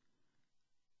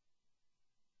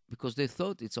because they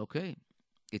thought it's okay.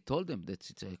 He told them that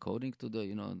it's according to the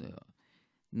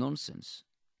nonsense.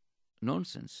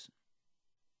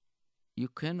 You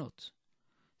cannot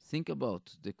think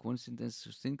about the coincidence,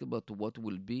 think about what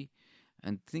will be,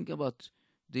 and think about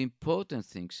the important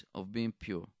things of being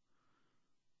pure.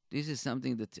 This is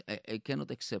something that I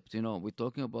cannot accept. We're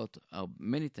talking about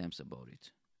many times about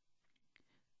it.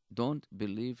 Don't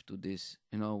believe to this.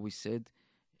 We said,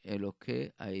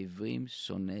 Eloke Aivrim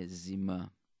Shone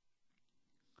Zima.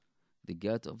 The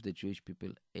God of the Jewish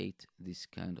people ate this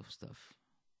kind of stuff.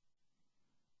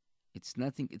 It's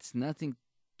nothing. It's nothing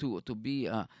to be.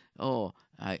 I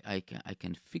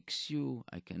can fix you.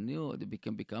 I can. They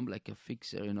can become like a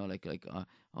fixer. Like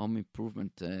home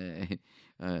improvement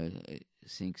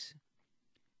things.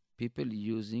 People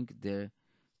using their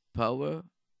power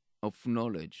of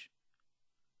knowledge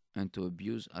and to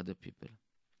abuse other people.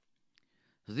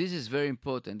 So this is very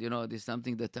important. This is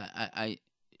something that I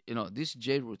this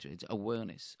JRoot, it's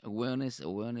awareness.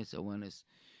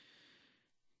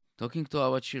 Talking to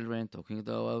our children, talking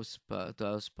to our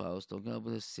spouse, talking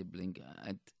about the sibling.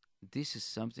 And this is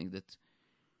something that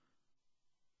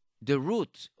the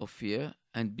root of fear,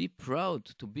 and be proud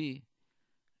to be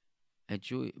a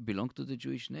Jew, belong to the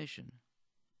Jewish nation.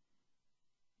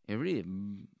 And really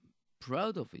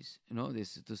proud of this,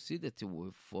 this to see that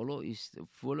we follow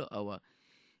our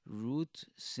root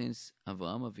since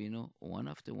Avraham Avinu, one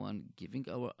after one, giving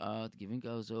our heart, giving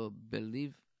our soul,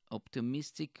 believe,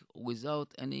 optimistic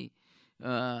without any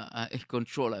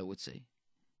control, I would say.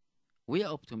 We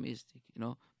are optimistic,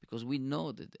 because we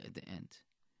know that at the end.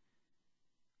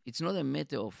 It's not a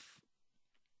matter of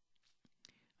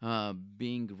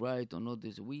being right or not.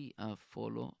 We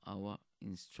follow our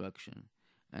instruction.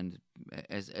 And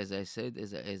as I said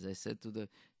to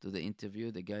the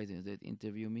interview, the guy that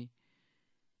interviewed me,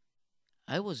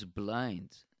 I was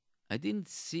blind. I didn't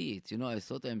see it. I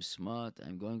thought I'm smart.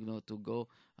 I'm going to go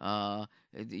at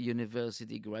the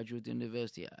university, graduate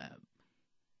university.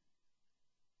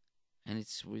 And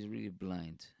it was really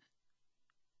blind.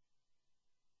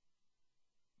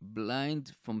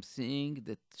 Blind from seeing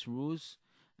the truth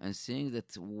and seeing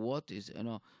that what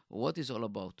is all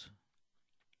about.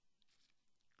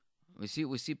 We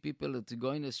see people that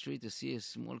go in the street to see a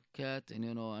small cat, and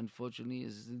unfortunately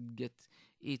get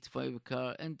hit by a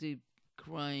car, and they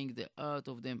crying the heart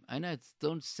of them. And I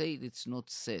don't say it's not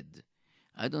sad.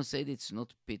 I don't say it's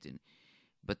not pity.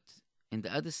 But in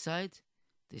the other side,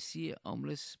 they see a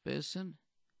homeless person,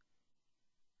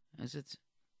 and said,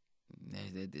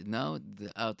 now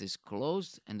the heart is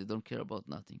closed, and they don't care about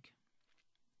nothing.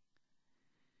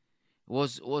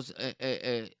 Was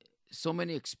so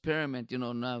many experiment,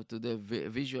 now to the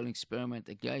visual experiment.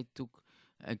 A guy took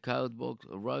a cardboard,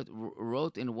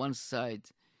 wrote in one side,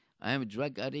 I am a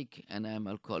drug addict and I am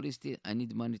alcoholist. I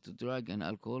need money to drug and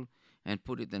alcohol, and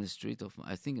put it in the street of,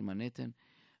 I think, in Manhattan.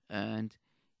 And,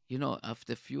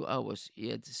 after a few hours, he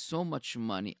had so much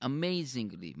money,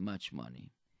 amazingly much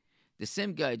money. The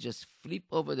same guy just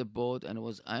flipped over the board and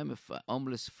I am a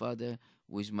homeless father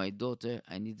with my daughter.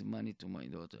 I need money to my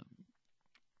daughter,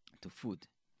 to food.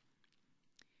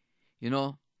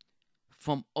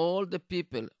 From all the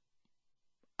people,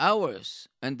 hours,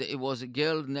 and it was a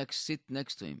girl sit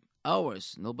next to him.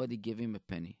 Hours, nobody gave him a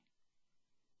penny.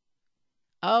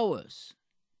 Hours.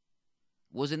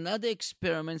 Was another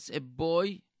experiment, a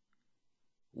boy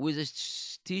with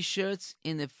his t-shirts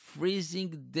in a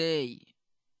freezing day,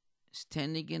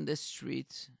 standing in the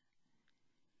street,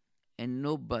 and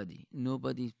nobody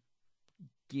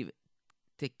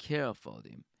take care of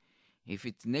him. If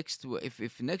next to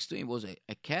him was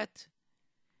a cat,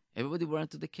 everybody ran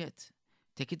to the cat.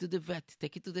 Take it to the vet.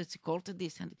 Take it to the call to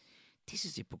this. And this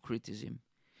is hypocritism.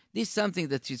 This is something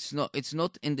that it's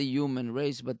not in the human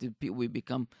race, but we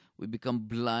become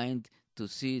blind to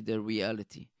see the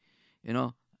reality,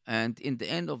 And in the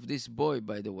end of this boy,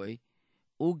 by the way,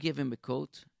 who gave him a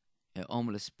coat? A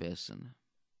homeless person.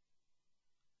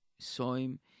 He saw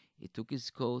him. He took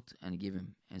his coat and gave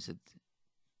him and said,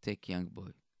 "Take, young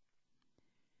boy."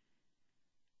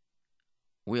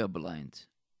 We are blind.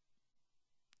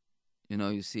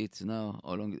 You see it now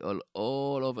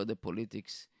all over the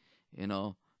politics.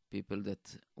 People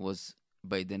that was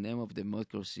by the name of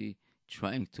democracy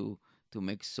trying to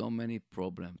make so many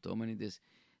problems, so many this.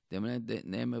 The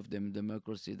name of them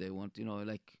democracy, they want,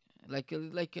 like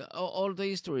all the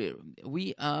history.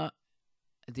 We are,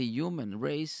 the human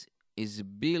race is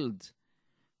built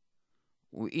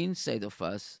inside of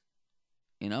us,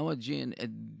 in our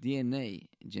DNA,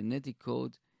 genetic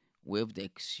code. We have the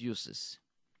excuses.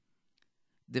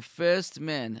 The first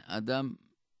man, Adam,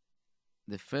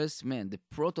 the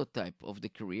prototype of the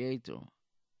Creator,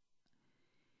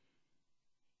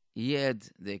 he had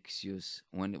the excuse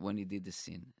when he did the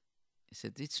sin. He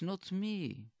said, "It's not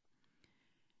me.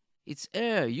 It's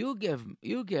air. You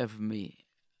gave me."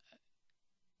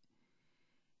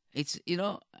 It's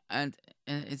and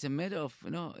it's a matter of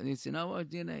it's in our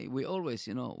DNA. We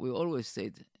always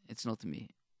said it's not me,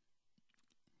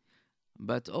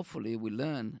 but hopefully we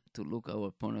learn to look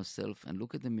upon ourselves and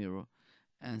look at the mirror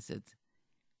and said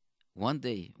one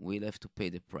day we'll have to pay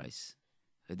the price.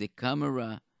 The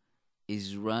camera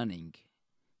is running,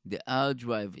 the hard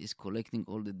drive is collecting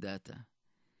all the data,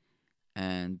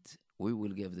 and we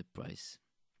will give the price.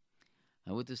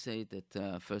 I want to say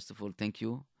that first of all, thank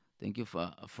you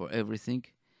for everything.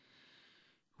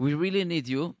 We really need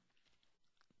you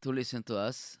to listen to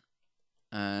us,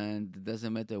 and it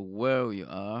doesn't matter where you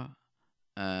are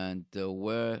and or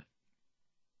where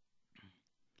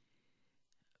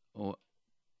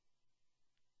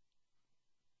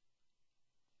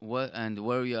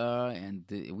you are and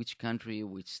which country,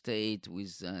 which state,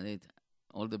 with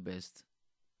all the best,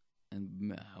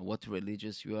 and what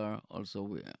religious you are.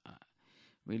 Also,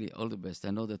 really all the best.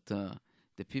 I know that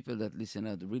the people that listen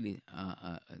are really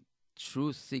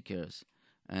truth seekers,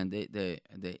 and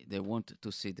they want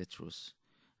to see the truth,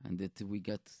 and that we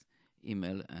got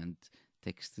email and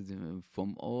text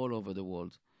from all over the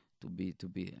world to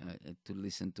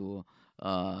listen to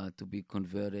be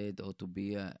converted, or to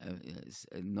be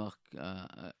Noach,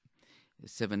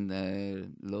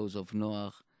 7 laws of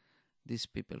Noah. These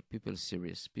people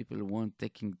serious. People want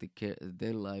taking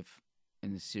their life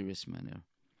in a serious manner.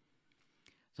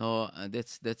 So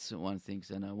that's one thing,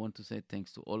 and I want to say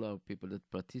thanks to all our people that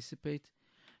participate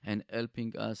and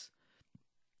helping us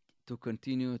to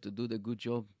continue to do the good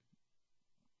job.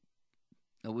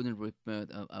 I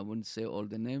wouldn't say all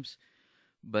the names,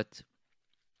 but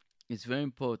it's very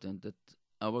important that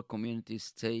our community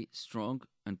stay strong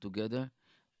and together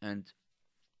and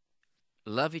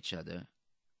love each other.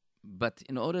 But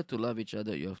in order to love each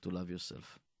other, you have to love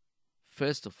yourself.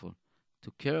 First of all,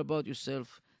 to care about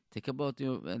yourself, think about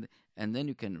you, and then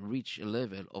you can reach a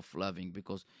level of loving.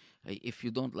 Because if you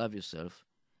don't love yourself,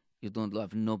 you don't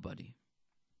love nobody.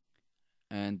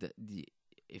 And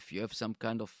if you have some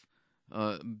kind of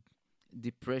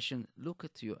depression, look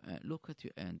at your hand, look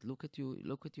at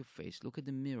your face, look at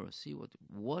the mirror, see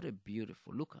what a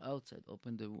beautiful. Look outside,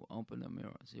 open the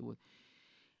mirror, see what.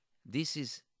 This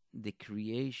is the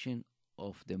creation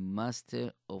of the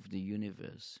master of the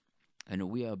universe, and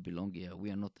we are belong here.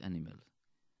 We are not animal,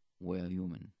 we are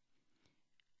human.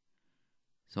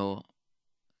 So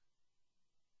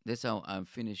that's how I'm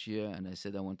finished here, and I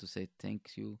said I want to say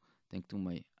thank to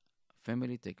my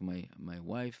family, thank my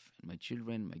wife, my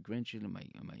children, my grandchildren,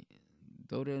 my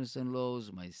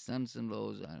daughters-in-laws, my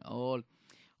sons-in-laws, and all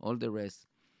the rest,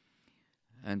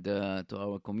 and to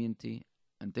our community,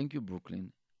 and thank you,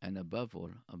 Brooklyn, and above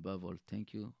all,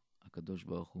 thank you, Akadosh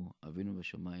Baruch Hu, Avinu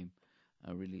V'Shamayim.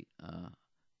 I really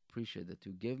appreciate that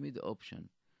you gave me the option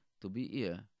to be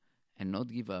here and not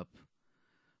give up.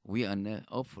 We are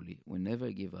hopefully we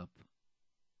never give up.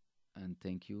 And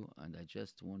thank you. And I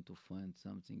just want to find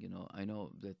something. I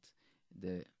know that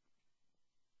the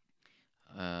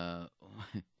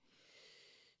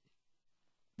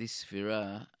this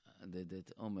Sfira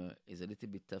that Omer is a little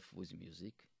bit tough with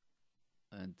music,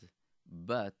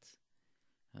 but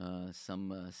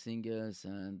some singers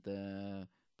and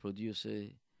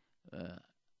producers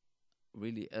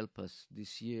really help us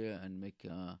this year and make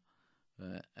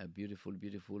a beautiful,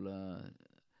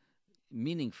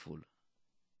 meaningful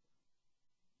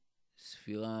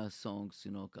Sfira songs,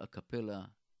 a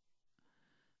cappella.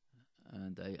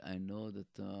 And I know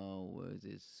that where it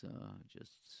is,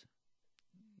 just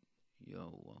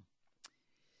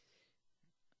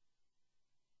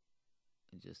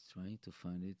I'm just trying to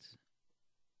find it.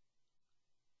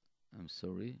 I'm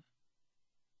sorry.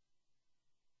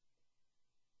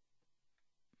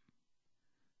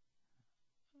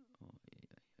 Oh,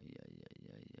 yeah.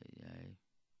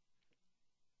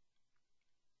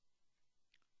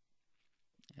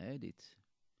 I had it.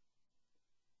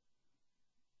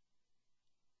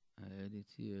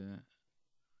 Here.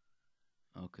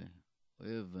 Okay.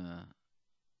 We have.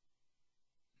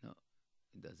 No,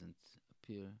 it doesn't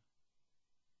appear.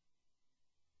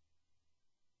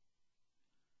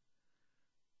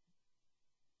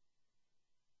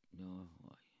 No,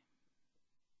 why?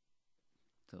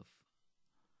 Tough.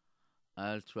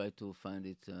 I'll try to find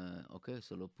it. Okay,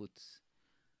 so I'll put.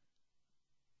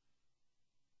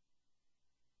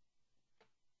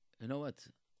 You know what?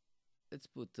 Let's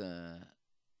put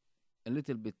a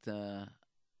little bit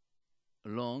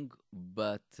long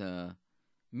but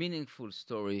meaningful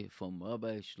story from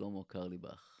Rabbi Shlomo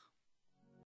Karlibach.